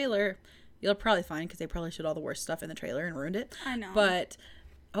in the trailer, you'll probably find, because they probably showed all the worst stuff in the trailer and ruined it. I know. But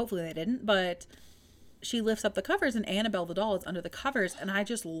hopefully they didn't. But she lifts up the covers, and Annabelle the doll is under the covers, and I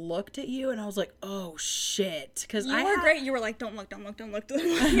just looked at you, and I was like, oh shit. Because you were great. You were like, don't look, don't look, don't look, don't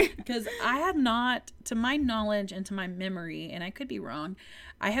look. Because I have not, to my knowledge and to my memory, and I could be wrong,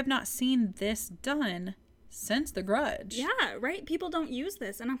 I have not seen this done since The Grudge. Yeah, right? People don't use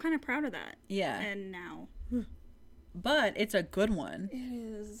this, and I'm kind of proud of that. Yeah. And now. But it's a good one. It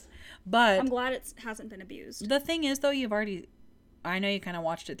is. But I'm glad it hasn't been abused. the thing is, though, I know you kind of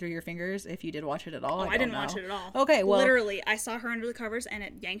watched it through your fingers, if you did watch it at all. Oh, I didn't watch it at all. Okay, well. Literally, I saw her under the covers, and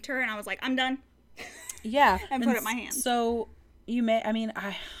it yanked her, and I was like, I'm done. Yeah. and put up my hand. So,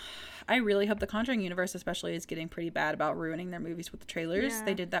 I really hope the Conjuring universe especially is getting pretty bad about ruining their movies with the trailers. Yeah.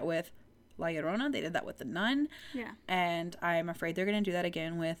 They did that with La Llorona. They did that with The Nun. Yeah. And I'm afraid they're going to do that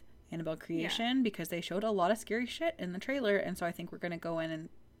again with Annabelle Creation, because they showed a lot of scary shit in the trailer. And so I think we're going to go in and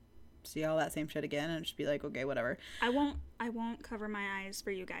see all that same shit again and just be like, okay, whatever. I won't cover my eyes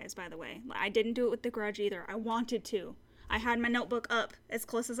for you guys, by the way. I didn't do it with The Grudge either. I wanted to. I had my notebook up as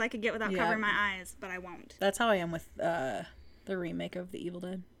close as I could get without covering my eyes, but I won't. That's how I am with the remake of The Evil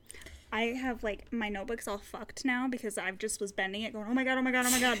Dead. I have, my notebook's all fucked now because I've just was bending it going, oh my god, oh my god,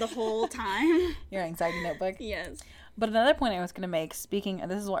 oh my god, the whole time. Your anxiety notebook? Yes. But another point I was going to make,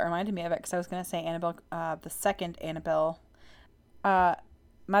 this is what reminded me of it, because I was going to say Annabelle, the second Annabelle.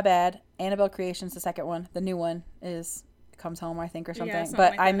 My bad. Annabelle Creation's the second one. The new one Comes Home, I think, or something. Yeah, something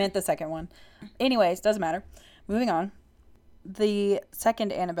but like I that. meant the second one. Anyways, doesn't matter. Moving on. The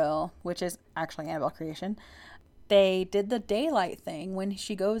second Annabelle, which is actually Annabelle Creation, they did the daylight thing when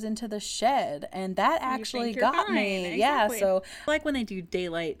she goes into the shed, and that actually got me. Exactly. Yeah, so I like when they do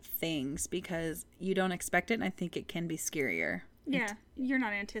daylight things because you don't expect it, and I think it can be scarier. Yeah, you're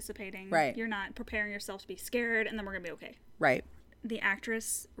not anticipating. Right. You're not preparing yourself to be scared, and then we're going to be okay. Right. The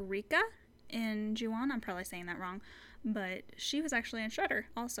actress Rika in Ju-on, I'm probably saying that wrong, but she was actually in Shudder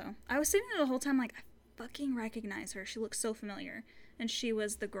also. I was sitting there the whole time like, I fucking recognize her. She looks so familiar. And she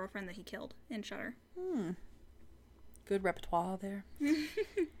was the girlfriend that he killed in Shutter. Good repertoire there.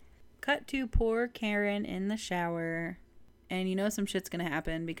 Cut to poor Karen in the shower. And you know some shit's gonna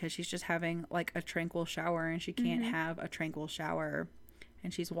happen because she's just having like a tranquil shower and she can't have a tranquil shower.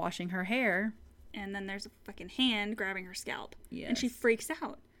 And she's washing her hair. And then there's a fucking hand grabbing her scalp. Yes. And she freaks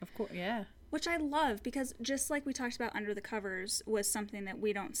out. Of course, yeah. Which I love because just like we talked about Under the Covers was something that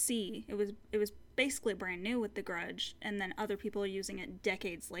we don't see. It was basically brand new with The Grudge, and then other people are using it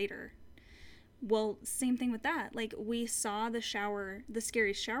decades later. Well, same thing with that. Like, we saw the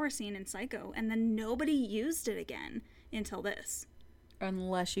scary shower scene in Psycho, and then nobody used it again until this.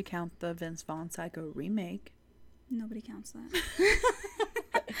 Unless you count the Vince Vaughn Psycho remake. Nobody counts that.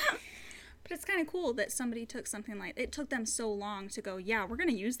 But it's kind of cool that somebody took something like... It took them so long to go, yeah, we're going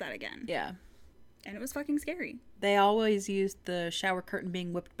to use that again. Yeah. And it was fucking scary. They always used the shower curtain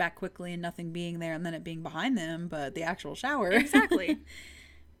being whipped back quickly and nothing being there and then it being behind them, but the actual shower. Exactly.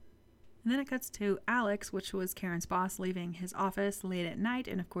 And then it cuts to Alex, which was Karen's boss, leaving his office late at night.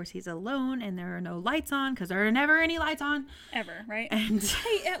 And of course he's alone and there are no lights on because there are never any lights on. Ever, right? And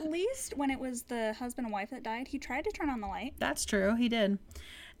hey, at least when it was the husband and wife that died, he tried to turn on the light. That's true. He did.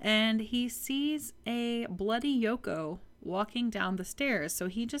 And he sees a bloody Yoko walking down the stairs. So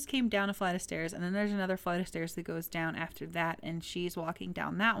he just came down a flight of stairs and then there's another flight of stairs that goes down after that. And she's walking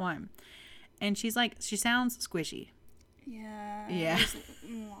down that one. And she's like, she sounds squishy. Yeah. Yeah.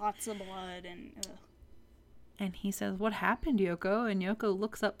 Lots of blood and ugh. And he says, "What happened, Yoko?" And Yoko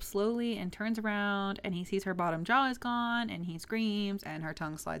looks up slowly and turns around and he sees her bottom jaw is gone and he screams and her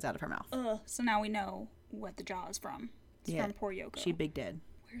tongue slides out of her mouth. Ugh. So now we know what the jaw is from. It's from poor Yoko. She big dead.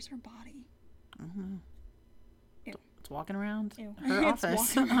 Where's her body? Mm-hmm. Ew. It's walking around Ew. her It's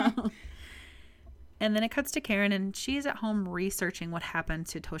office. walking around. And then it cuts to Karen and she's at home researching what happened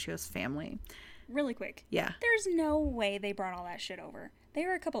to Toshio's family. Really quick. Yeah. There's no way they brought all that shit over. They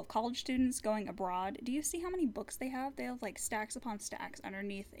are a couple of college students going abroad. Do you see how many books they have? They have like stacks upon stacks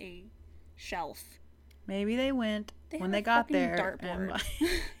underneath a shelf. Maybe they went when they got there. And,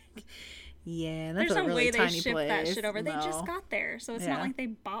 yeah, that's There's no a really way they tiny shipped place. that shit over. No. They just got there, so it's not like they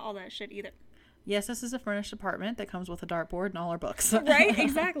bought all that shit either. Yes, this is a furnished apartment that comes with a dartboard and all our books. Right?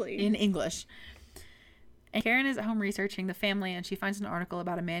 Exactly. In English. And Karen is at home researching the family and she finds an article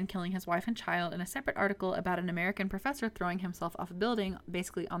about a man killing his wife and child and a separate article about an American professor throwing himself off a building,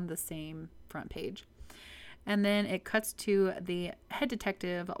 basically on the same front page. And then it cuts to the head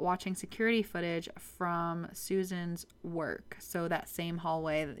detective watching security footage from Susan's work. So that same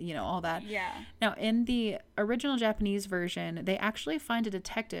hallway, you know, all that. Yeah. Now, in the original Japanese version, they actually find a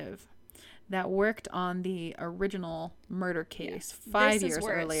detective that worked on the original murder case 5 years earlier. This is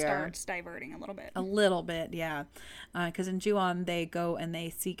where it starts diverting a little bit. A little bit, yeah. Because in Ju-on, they go and they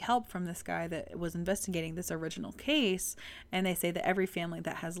seek help from this guy that was investigating this original case. And they say that every family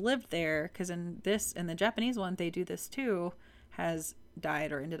that has lived there, because in the Japanese one, they do this too, has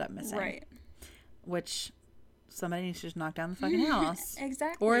died or ended up missing. Right. Which somebody needs to just knock down the fucking house.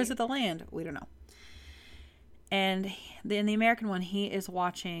 Exactly. Or is it the land? We don't know. And in the American one,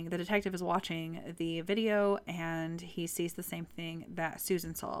 the detective is watching the video and he sees the same thing that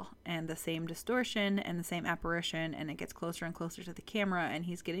Susan saw and the same distortion and the same apparition, and it gets closer and closer to the camera and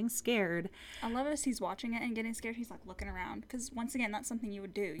he's getting scared. I love as he's watching it and getting scared, he's like looking around because once again, that's something you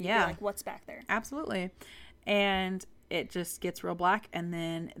would do. You'd be like, what's back there? Absolutely. And it just gets real black and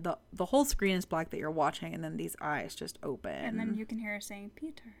then the whole screen is black that you're watching and then these eyes just open. And then you can hear her saying,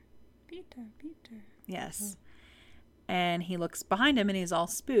 Peter, Peter, Peter. Yes. And he looks behind him and he's all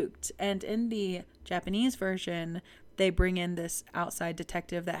spooked. And in the Japanese version, they bring in this outside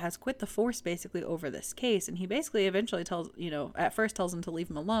detective that has quit the force basically over this case. And he basically eventually at first tells him to leave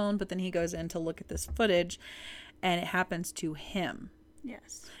him alone, but then he goes in to look at this footage and it happens to him.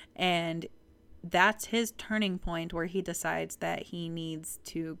 Yes. And that's his turning point where he decides that he needs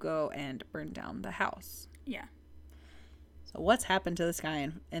to go and burn down the house. Yeah. So what's happened to this guy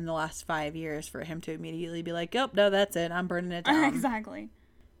in the last 5 years for him to immediately be like, yep, no, that's it. I'm burning it down. Exactly.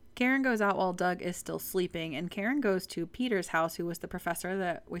 Karen goes out while Doug is still sleeping, and Karen goes to Peter's house, who was the professor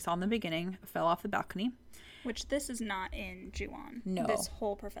that we saw in the beginning, fell off the balcony. Which this is not in Ju-on. No. This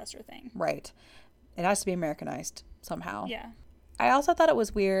whole professor thing. Right. It has to be Americanized somehow. Yeah. I also thought it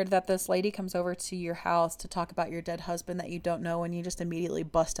was weird that this lady comes over to your house to talk about your dead husband that you don't know, and you just immediately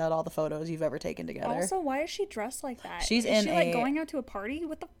bust out all the photos you've ever taken together. Also, why is she dressed like that? Is she like going out to a party?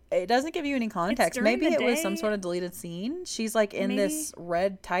 What the? It doesn't give you any context. Maybe it was some sort of deleted scene. She's like in this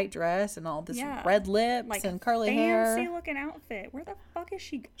red tight dress and all this red lips like and curly hair. Fancy looking outfit. Where the fuck is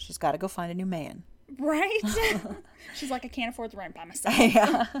she? She's got to go find a new man. Right? She's like, I can't afford the rent by myself.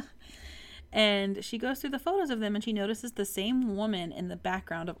 Yeah. And she goes through the photos of them and she notices the same woman in the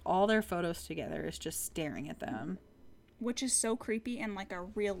background of all their photos together is just staring at them. Which is so creepy in like a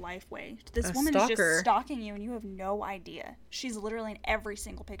real life way. This A woman is stalker. just stalking you and you have no idea. She's literally in every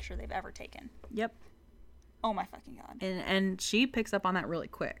single picture they've ever taken. Yep. Oh my fucking God. And she picks up on that really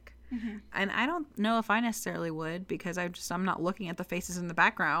quick. Mm-hmm. And I don't know if I necessarily would, because I'm not looking at the faces in the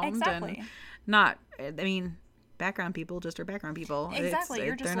background. Exactly. And not, I mean, background people just are background people. Exactly.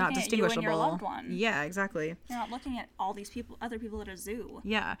 You're just they're looking not at you and your distinguishable. loved one. Yeah, exactly. You're not looking at all these people, other people at a zoo.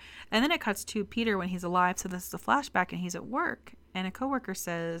 Yeah. And then it cuts to Peter when he's alive. So this is a flashback and he's at work. And a coworker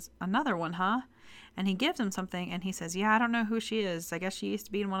says, "Another one, huh?" And he gives him something and he says, "Yeah, I don't know who she is. I guess she used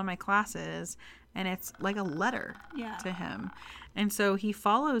to be in one of my classes." And it's like a letter to him. And so he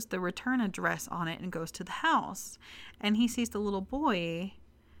follows the return address on it and goes to the house. And he sees the little boy.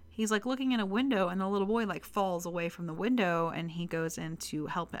 He's like looking in a window and the little boy like falls away from the window and he goes in to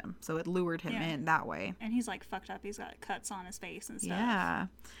help him. So it lured him in that way. And he's like fucked up. He's got cuts on his face and stuff. Yeah.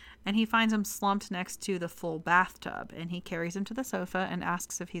 And he finds him slumped next to the full bathtub. And he carries him to the sofa and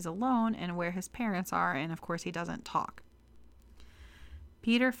asks if he's alone and where his parents are. And of course he doesn't talk.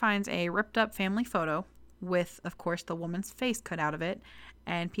 Peter finds a ripped up family photo with, of course, the woman's face cut out of it.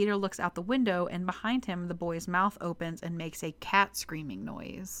 And Peter looks out the window and behind him the boy's mouth opens and makes a cat screaming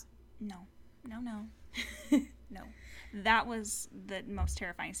noise. No. No. That was the most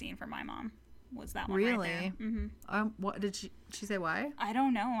terrifying scene for my mom. Was that one really? Right there. Mm-hmm. What did she say? Why? I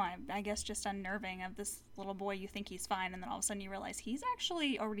don't know. I guess just unnerving of this little boy. You think he's fine, and then all of a sudden you realize he's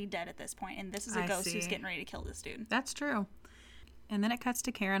actually already dead at this point, and this is a ghost who's getting ready to kill this dude. That's true. And then it cuts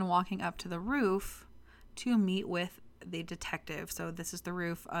to Karen walking up to the roof to meet with the detective. So this is the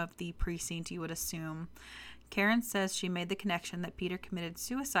roof of the precinct, you would assume. Karen says she made the connection that Peter committed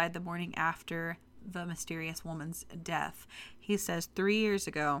suicide the morning after the mysterious woman's death. He says 3 years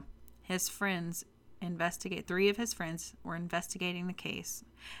ago, three of his friends were investigating the case,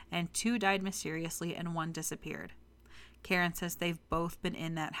 and 2 died mysteriously and 1 disappeared. Karen says they've both been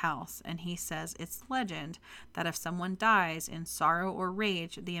in that house, and he says it's legend that if someone dies in sorrow or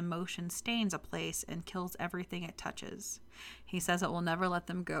rage, the emotion stains a place and kills everything it touches. He says it will never let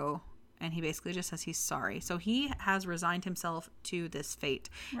them go, and he basically just says he's sorry. So he has resigned himself to this fate.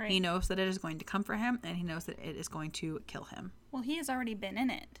 Right. He knows that it is going to come for him, and he knows that it is going to kill him. Well, he has already been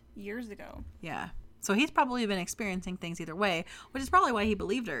in it years ago. Yeah. So he's probably been experiencing things either way, which is probably why he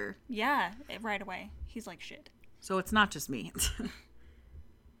believed her. Yeah, right away. He's like, shit. So it's not just me.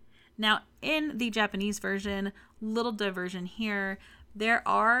 Now, in the Japanese version, little diversion here, there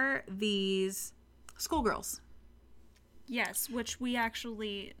are these schoolgirls. Yes, which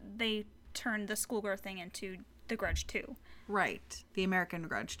they turned the schoolgirl thing into the Grudge 2. Right. The American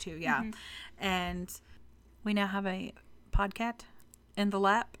Grudge 2, yeah. Mm-hmm. And we now have a podcat in the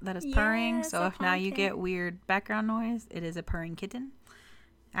lap that is purring. Yes, so if now you get weird background noise, it is a purring kitten.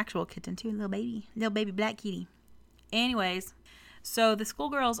 Actual kitten too, little baby black kitty. Anyways, so the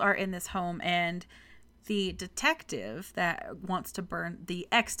schoolgirls are in this home, and the detective that wants to burn, the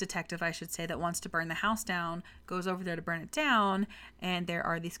ex-detective, I should say, that wants to burn the house down, goes over there to burn it down, and there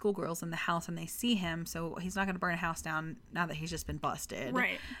are these schoolgirls in the house, and they see him, so he's not going to burn a house down now that he's just been busted.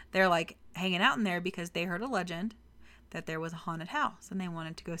 Right. They're, like, hanging out in there because they heard a legend that there was a haunted house, and they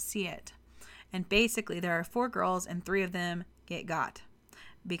wanted to go see it. And basically, there are 4 girls, and 3 of them get got.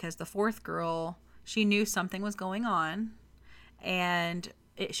 Because the 4th girl, she knew something was going on, and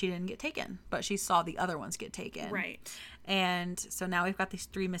she didn't get taken, but she saw the other ones get taken. Right. And so now we've got these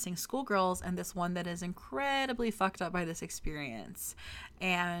 3 missing schoolgirls and this one that is incredibly fucked up by this experience.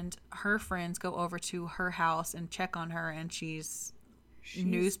 And her friends go over to her house and check on her, and she's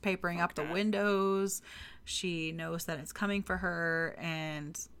newspapering up the windows. She knows that it's coming for her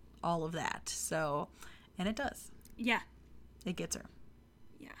and all of that. So, and it does. Yeah. It gets her.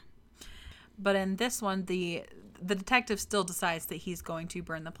 Yeah. But in this one, the detective still decides that he's going to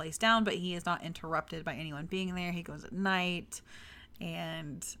burn the place down, but he is not interrupted by anyone being there. He goes at night,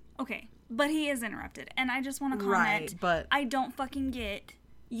 and... Okay, but he is interrupted, and I just want to comment. Right, but... I don't fucking get...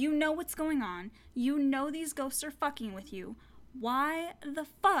 You know what's going on. You know these ghosts are fucking with you. Why the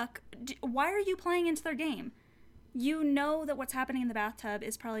fuck... Why are you playing into their game? You know that what's happening in the bathtub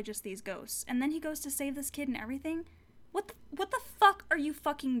is probably just these ghosts, and then he goes to save this kid and everything? What the fuck are you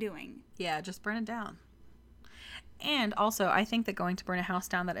fucking doing? Yeah, just burn it down. And also, I think that going to burn a house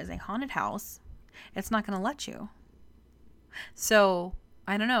down that is a haunted house, it's not going to let you. So,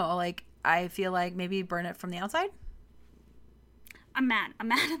 I don't know. Like, I feel like maybe burn it from the outside. I'm mad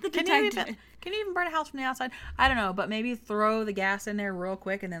at the Can detective. you even burn a house from the outside? I don't know, but maybe throw the gas in there real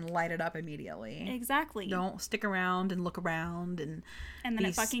quick and then light it up immediately. Exactly. Don't stick around and look around and then be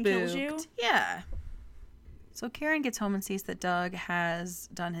it fucking kills you. spooked. Yeah. So Karen gets home and sees that Doug has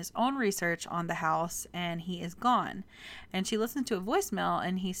done his own research on the house and he is gone. And she listens to a voicemail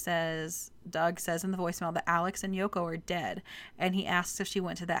and Doug says in the voicemail that Alex and Yoko are dead. And he asks if she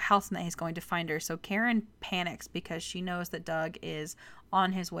went to that house and that he's going to find her. So Karen panics because she knows that Doug is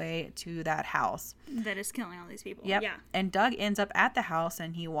on his way to that house. That is killing all these people. Yep. Yeah. And Doug ends up at the house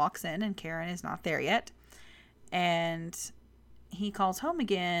and he walks in and Karen is not there yet. And he calls home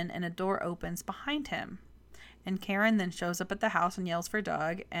again and a door opens behind him. And Karen then shows up at the house and yells for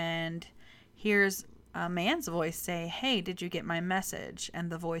Doug and hears a man's voice say, "Hey, did you get my message?" And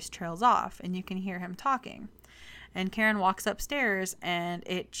the voice trails off and you can hear him talking. And Karen walks upstairs and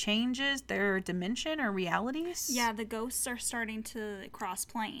it changes their dimension or realities. Yeah, the ghosts are starting to cross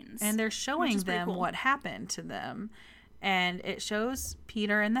planes. And they're showing them cool. what happened to them. And it shows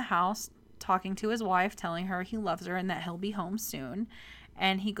Peter in the house talking to his wife, telling her he loves her and that he'll be home soon.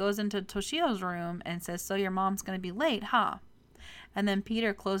 And he goes into Toshio's room and says, "So your mom's going to be late, huh?" And then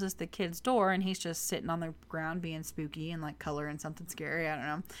Peter closes the kid's door and he's just sitting on the ground being spooky and like coloring something scary. I don't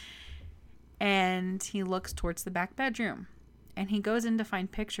know. And he looks towards the back bedroom. And he goes in to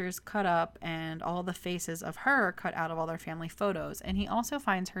find pictures cut up and all the faces of her cut out of all their family photos. And he also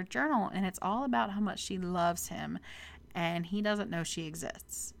finds her journal and it's all about how much she loves him. And he doesn't know she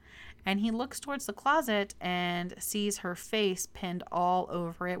exists. And he looks towards the closet and sees her face pinned all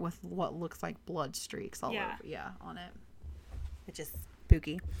over it with what looks like blood streaks all over. Yeah, on it. It's just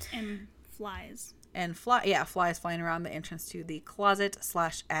spooky. And flies. And flies flying around the entrance to the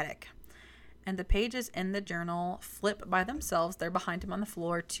closet/attic. And the pages in the journal flip by themselves. They're behind him on the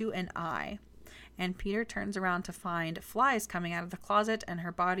floor to an eye. And Peter turns around to find flies coming out of the closet and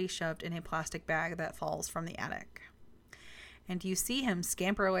her body shoved in a plastic bag that falls from the attic. And you see him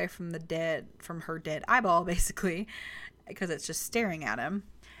scamper away from her dead eyeball, basically, because it's just staring at him.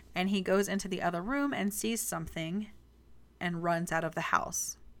 And he goes into the other room and sees something and runs out of the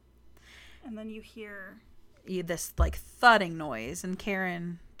house. And then you hear this like thudding noise, and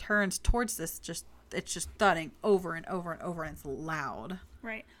Karen turns towards this. It's just thudding over and over and over, and it's loud.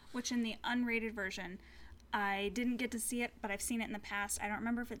 Right, which in the unrated version, I didn't get to see it, but I've seen it in the past. I don't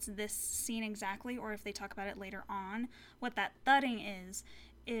remember if it's this scene exactly or if they talk about it later on. What that thudding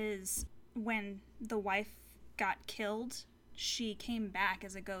is when the wife got killed, she came back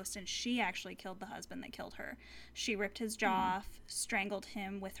as a ghost and she actually killed the husband that killed her. She ripped his jaw off, strangled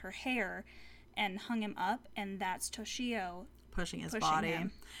him with her hair, and hung him up, and that's Toshio pushing his body.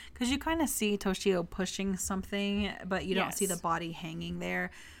 Because you kind of see Toshio pushing something, but you don't see the body hanging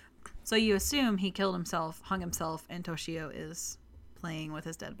there. So you assume he killed himself, hung himself, and Toshio is playing with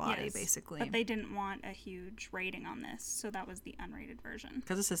his dead body, basically. But they didn't want a huge rating on this, so that was the unrated version.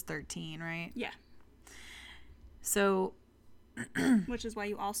 Because this is 13, right? Yeah. So... Which is why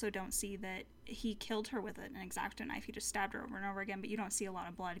you also don't see that he killed her with an X-Acto knife. He just stabbed her over and over again, but you don't see a lot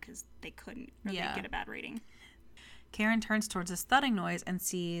of blood because they couldn't really get a bad rating. Karen turns towards this thudding noise and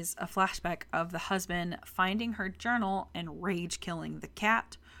sees a flashback of the husband finding her journal and rage killing the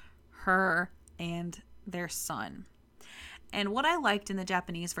cat, her, and their son. And what I liked in the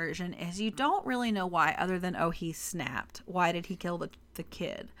Japanese version is you don't really know why, other than, oh, he snapped. Why did he kill the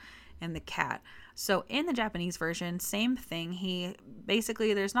kid and the cat? So in the Japanese version, same thing. He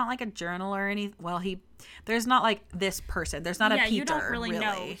basically, there's not like a journal or any. Well, there's not like this person. There's not a Peter. You don't really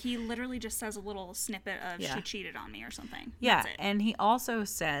know. He literally just says a little snippet of she cheated on me or something. Yeah, and he also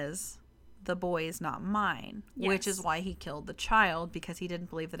says the boy is not mine, which is why he killed the child, because he didn't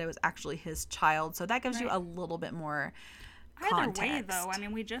believe that it was actually his child. So that gives you a little bit more context. Either way, though, I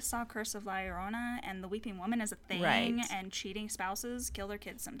mean, we just saw Curse of La Llorona, and the Weeping Woman is a thing, and cheating spouses kill their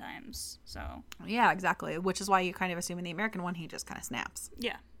kids sometimes, so. Yeah, exactly, which is why you kind of assume in the American one, he just kind of snaps.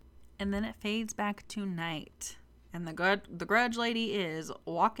 Yeah. And then it fades back to night, and the Grudge lady is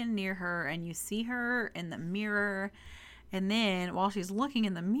walking near her, and you see her in the mirror, and then while she's looking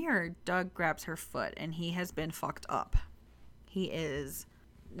in the mirror, Doug grabs her foot, and he has been fucked up. He is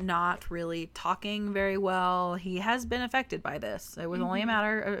not really talking very well. He has been affected by this. It was only a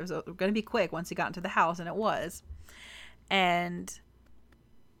matter, it was going to be quick once he got into the house, and it was. And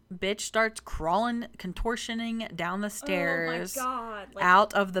bitch starts crawling, contortioning down the stairs. Oh my God.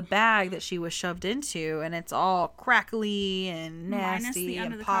 Out of the bag that she was shoved into, and it's all crackly and nasty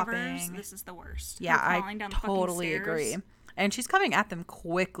and popping. Covers, this is the worst. Yeah, I totally agree. And she's coming at them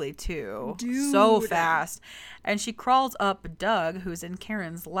quickly, too. Dude. So fast. And she crawls up Doug, who's in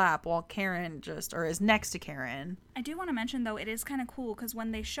Karen's lap, while Karen is next to Karen. I do want to mention, though, it is kind of cool, because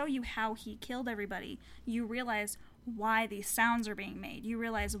when they show you how he killed everybody, you realize why these sounds are being made. You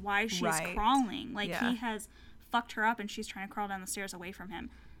realize why she's crawling. Like, he has fucked her up, and she's trying to crawl down the stairs away from him.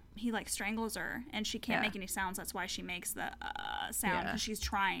 He, like, strangles her, and she can't make any sounds. That's why she makes the sound, because she's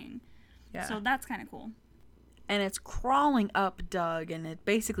trying. Yeah. So that's kind of cool. And it's crawling up Doug, and it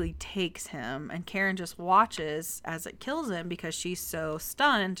basically takes him. And Karen just watches as it kills him because she's so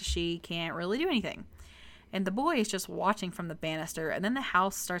stunned she can't really do anything. And the boy is just watching from the banister. And then the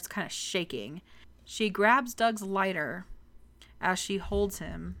house starts kind of shaking. She grabs Doug's lighter as she holds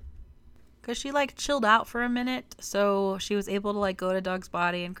him. Because she, like, chilled out for a minute. So she was able to, like, go to Doug's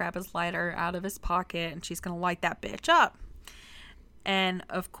body and grab his lighter out of his pocket. And she's going to light that bitch up. And,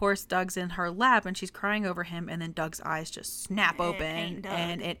 of course, Doug's in her lap, and she's crying over him, and then Doug's eyes just snap open,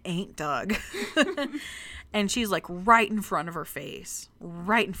 and it ain't Doug. And she's, like, right in front of her face.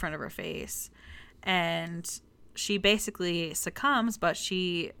 And she basically succumbs, but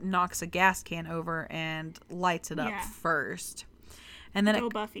she knocks a gas can over and lights it up first. And then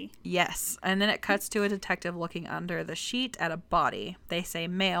Buffy. Yes. And then it cuts to a detective looking under the sheet at a body. They say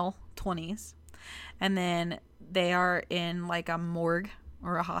male, 20s. And then they are in, like, a morgue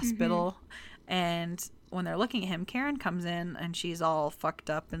or a hospital. And when they're looking at him, Karen comes in, and she's all fucked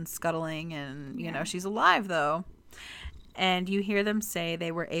up and scuttling. And, you know, she's alive, though. And you hear them say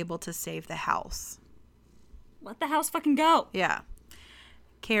they were able to save the house. Let the house fucking go. Yeah.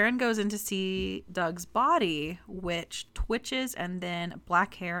 Karen goes in to see Doug's body, which twitches, and then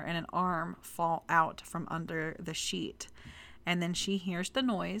black hair and an arm fall out from under the sheet. And then she hears the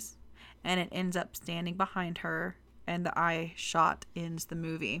noise. And it ends up standing behind her, and the eye shot ends the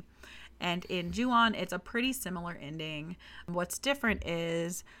movie. And in Ju-on, it's a pretty similar ending. What's different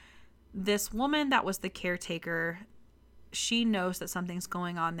is this woman that was the caretaker, she knows that something's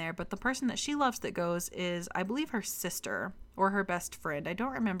going on there, but the person that she loves that goes is, I believe, her sister or her best friend. I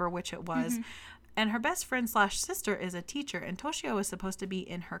don't remember which it was. And her best friend / sister is a teacher, and Toshio is supposed to be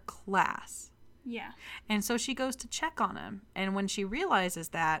in her class. Yeah. And so she goes to check on him. And when she realizes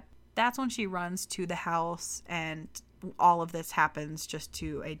that, that's when she runs to the house, and all of this happens just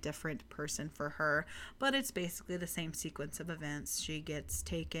to a different person for her. But it's basically the same sequence of events. She gets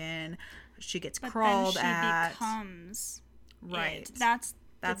taken, she gets crawled at. She becomes right. It. That's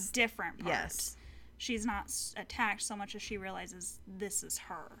the different part. Yes. She's not attacked so much as she realizes this is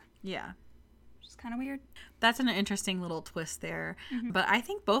her. Yeah. Which is kind of weird. That's an interesting little twist there. But I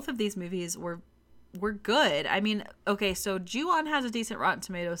think both of these movies were good. I mean, okay, so Ju-on has a decent Rotten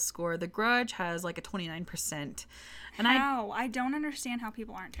Tomatoes score. The Grudge has like a 29%. And I don't understand how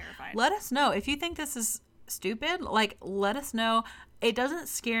people aren't terrified. Let us know if you think this is stupid. Like, let us know. It doesn't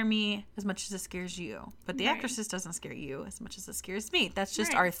scare me as much as it scares you. But The Exorcist doesn't scare you as much as it scares me. That's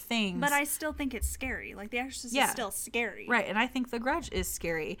just our things. But I still think it's scary. Like, The Exorcist is still scary. Right, and I think The Grudge is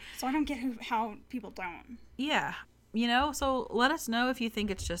scary. So I don't get how people don't. Yeah. You know, so let us know if you think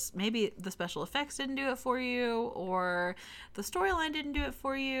it's just maybe the special effects didn't do it for you, or the storyline didn't do it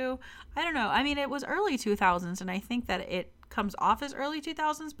for you. I don't know. I mean, it was early 2000s, and I think that it comes off as early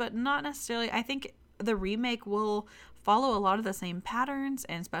 2000s, but not necessarily. I think the remake will follow a lot of the same patterns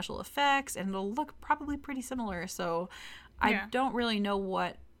and special effects, and it'll look probably pretty similar. So I don't really know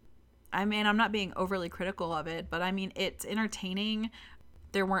what. I mean, I'm not being overly critical of it, but I mean, it's entertaining.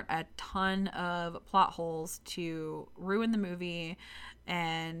 There weren't a ton of plot holes to ruin the movie,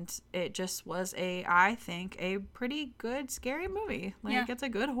 and it just was I think, a pretty good scary movie. Like, it's a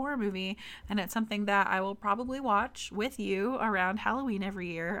good horror movie, and it's something that I will probably watch with you around Halloween every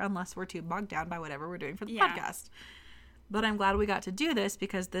year, unless we're too bogged down by whatever we're doing for the podcast. But I'm glad we got to do this,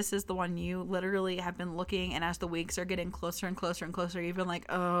 because this is the one you literally have been looking, and as the weeks are getting closer and closer and closer, you've been like,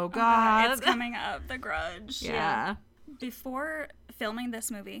 oh God. It's coming up, The Grudge. Yeah. Before filming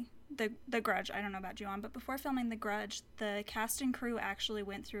this movie, The Grudge, I don't know about Ju-on, but before filming The Grudge, the cast and crew actually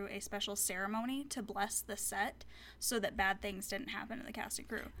went through a special ceremony to bless the set so that bad things didn't happen to the cast and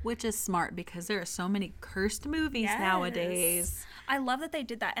crew. Which is smart, because there are so many cursed movies nowadays. I love that they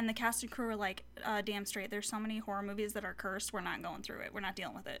did that, and the cast and crew were like, damn straight, there's so many horror movies that are cursed, we're not going through it, we're not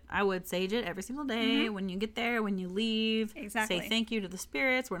dealing with it. I would sage it every single day, when you get there, when you leave. Exactly. Say thank you to the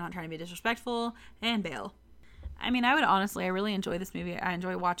spirits, we're not trying to be disrespectful, and bail. I mean, I really enjoy this movie. I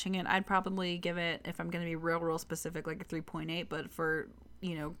enjoy watching it. I'd probably give it, if I'm going to be real specific, like a 3.8. But for,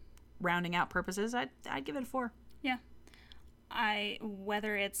 rounding out purposes, I'd give it a 4. Yeah.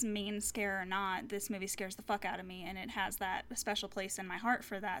 whether it's main scare or not, this movie scares the fuck out of me, and it has that special place in my heart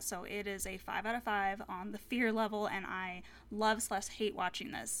for that. So it is a 5 out of 5 on the fear level, and I love/hate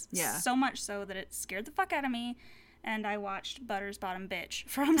watching this. Yeah. So much so that it scared the fuck out of me, and I watched Butter's Bottom Bitch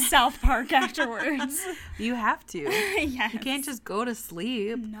from South Park afterwards. You have to. Yes. You can't just go to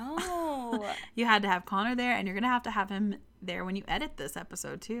sleep. No. You had to have Connor there, and you're going to have him there when you edit this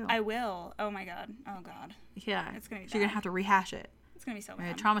episode, too. I will. Oh my god. Oh god. Yeah. It's going to be So you're going to have to rehash it. It's going to be so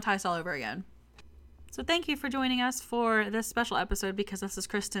You're bad. traumatized all over again. So thank you for joining us for this special episode, because this is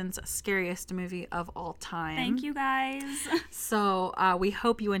Kristin's scariest movie of all time. Thank you, guys. So we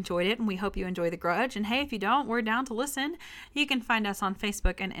hope you enjoyed it, and we hope you enjoy The Grudge. And hey, if you don't, we're down to listen. You can find us on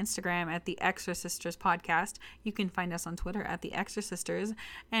Facebook and Instagram at The Exorcisters Podcast. You can find us on Twitter at The Exorcisters.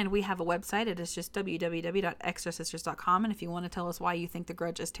 And we have a website. It is just www.exorcisters.com. And if you want to tell us why you think The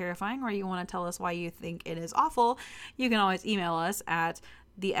Grudge is terrifying, or you want to tell us why you think it is awful, you can always email us at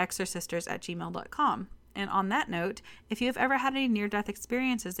theexorcisters@gmail.com. And on that note, if you have ever had any near-death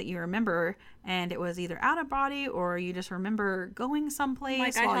experiences that you remember, and it was either out of body or you just remember going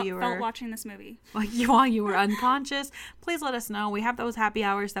someplace while you were felt watching this movie. while you were unconscious, please let us know. We have those happy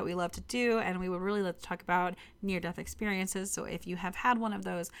hours that we love to do, and we would really love to talk about near-death experiences. So if you have had one of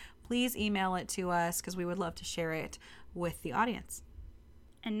those, please email it to us, because we would love to share it with the audience.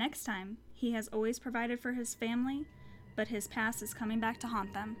 And next time, he has always provided for his family, but his past is coming back to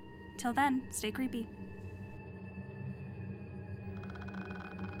haunt them. Till then, stay creepy.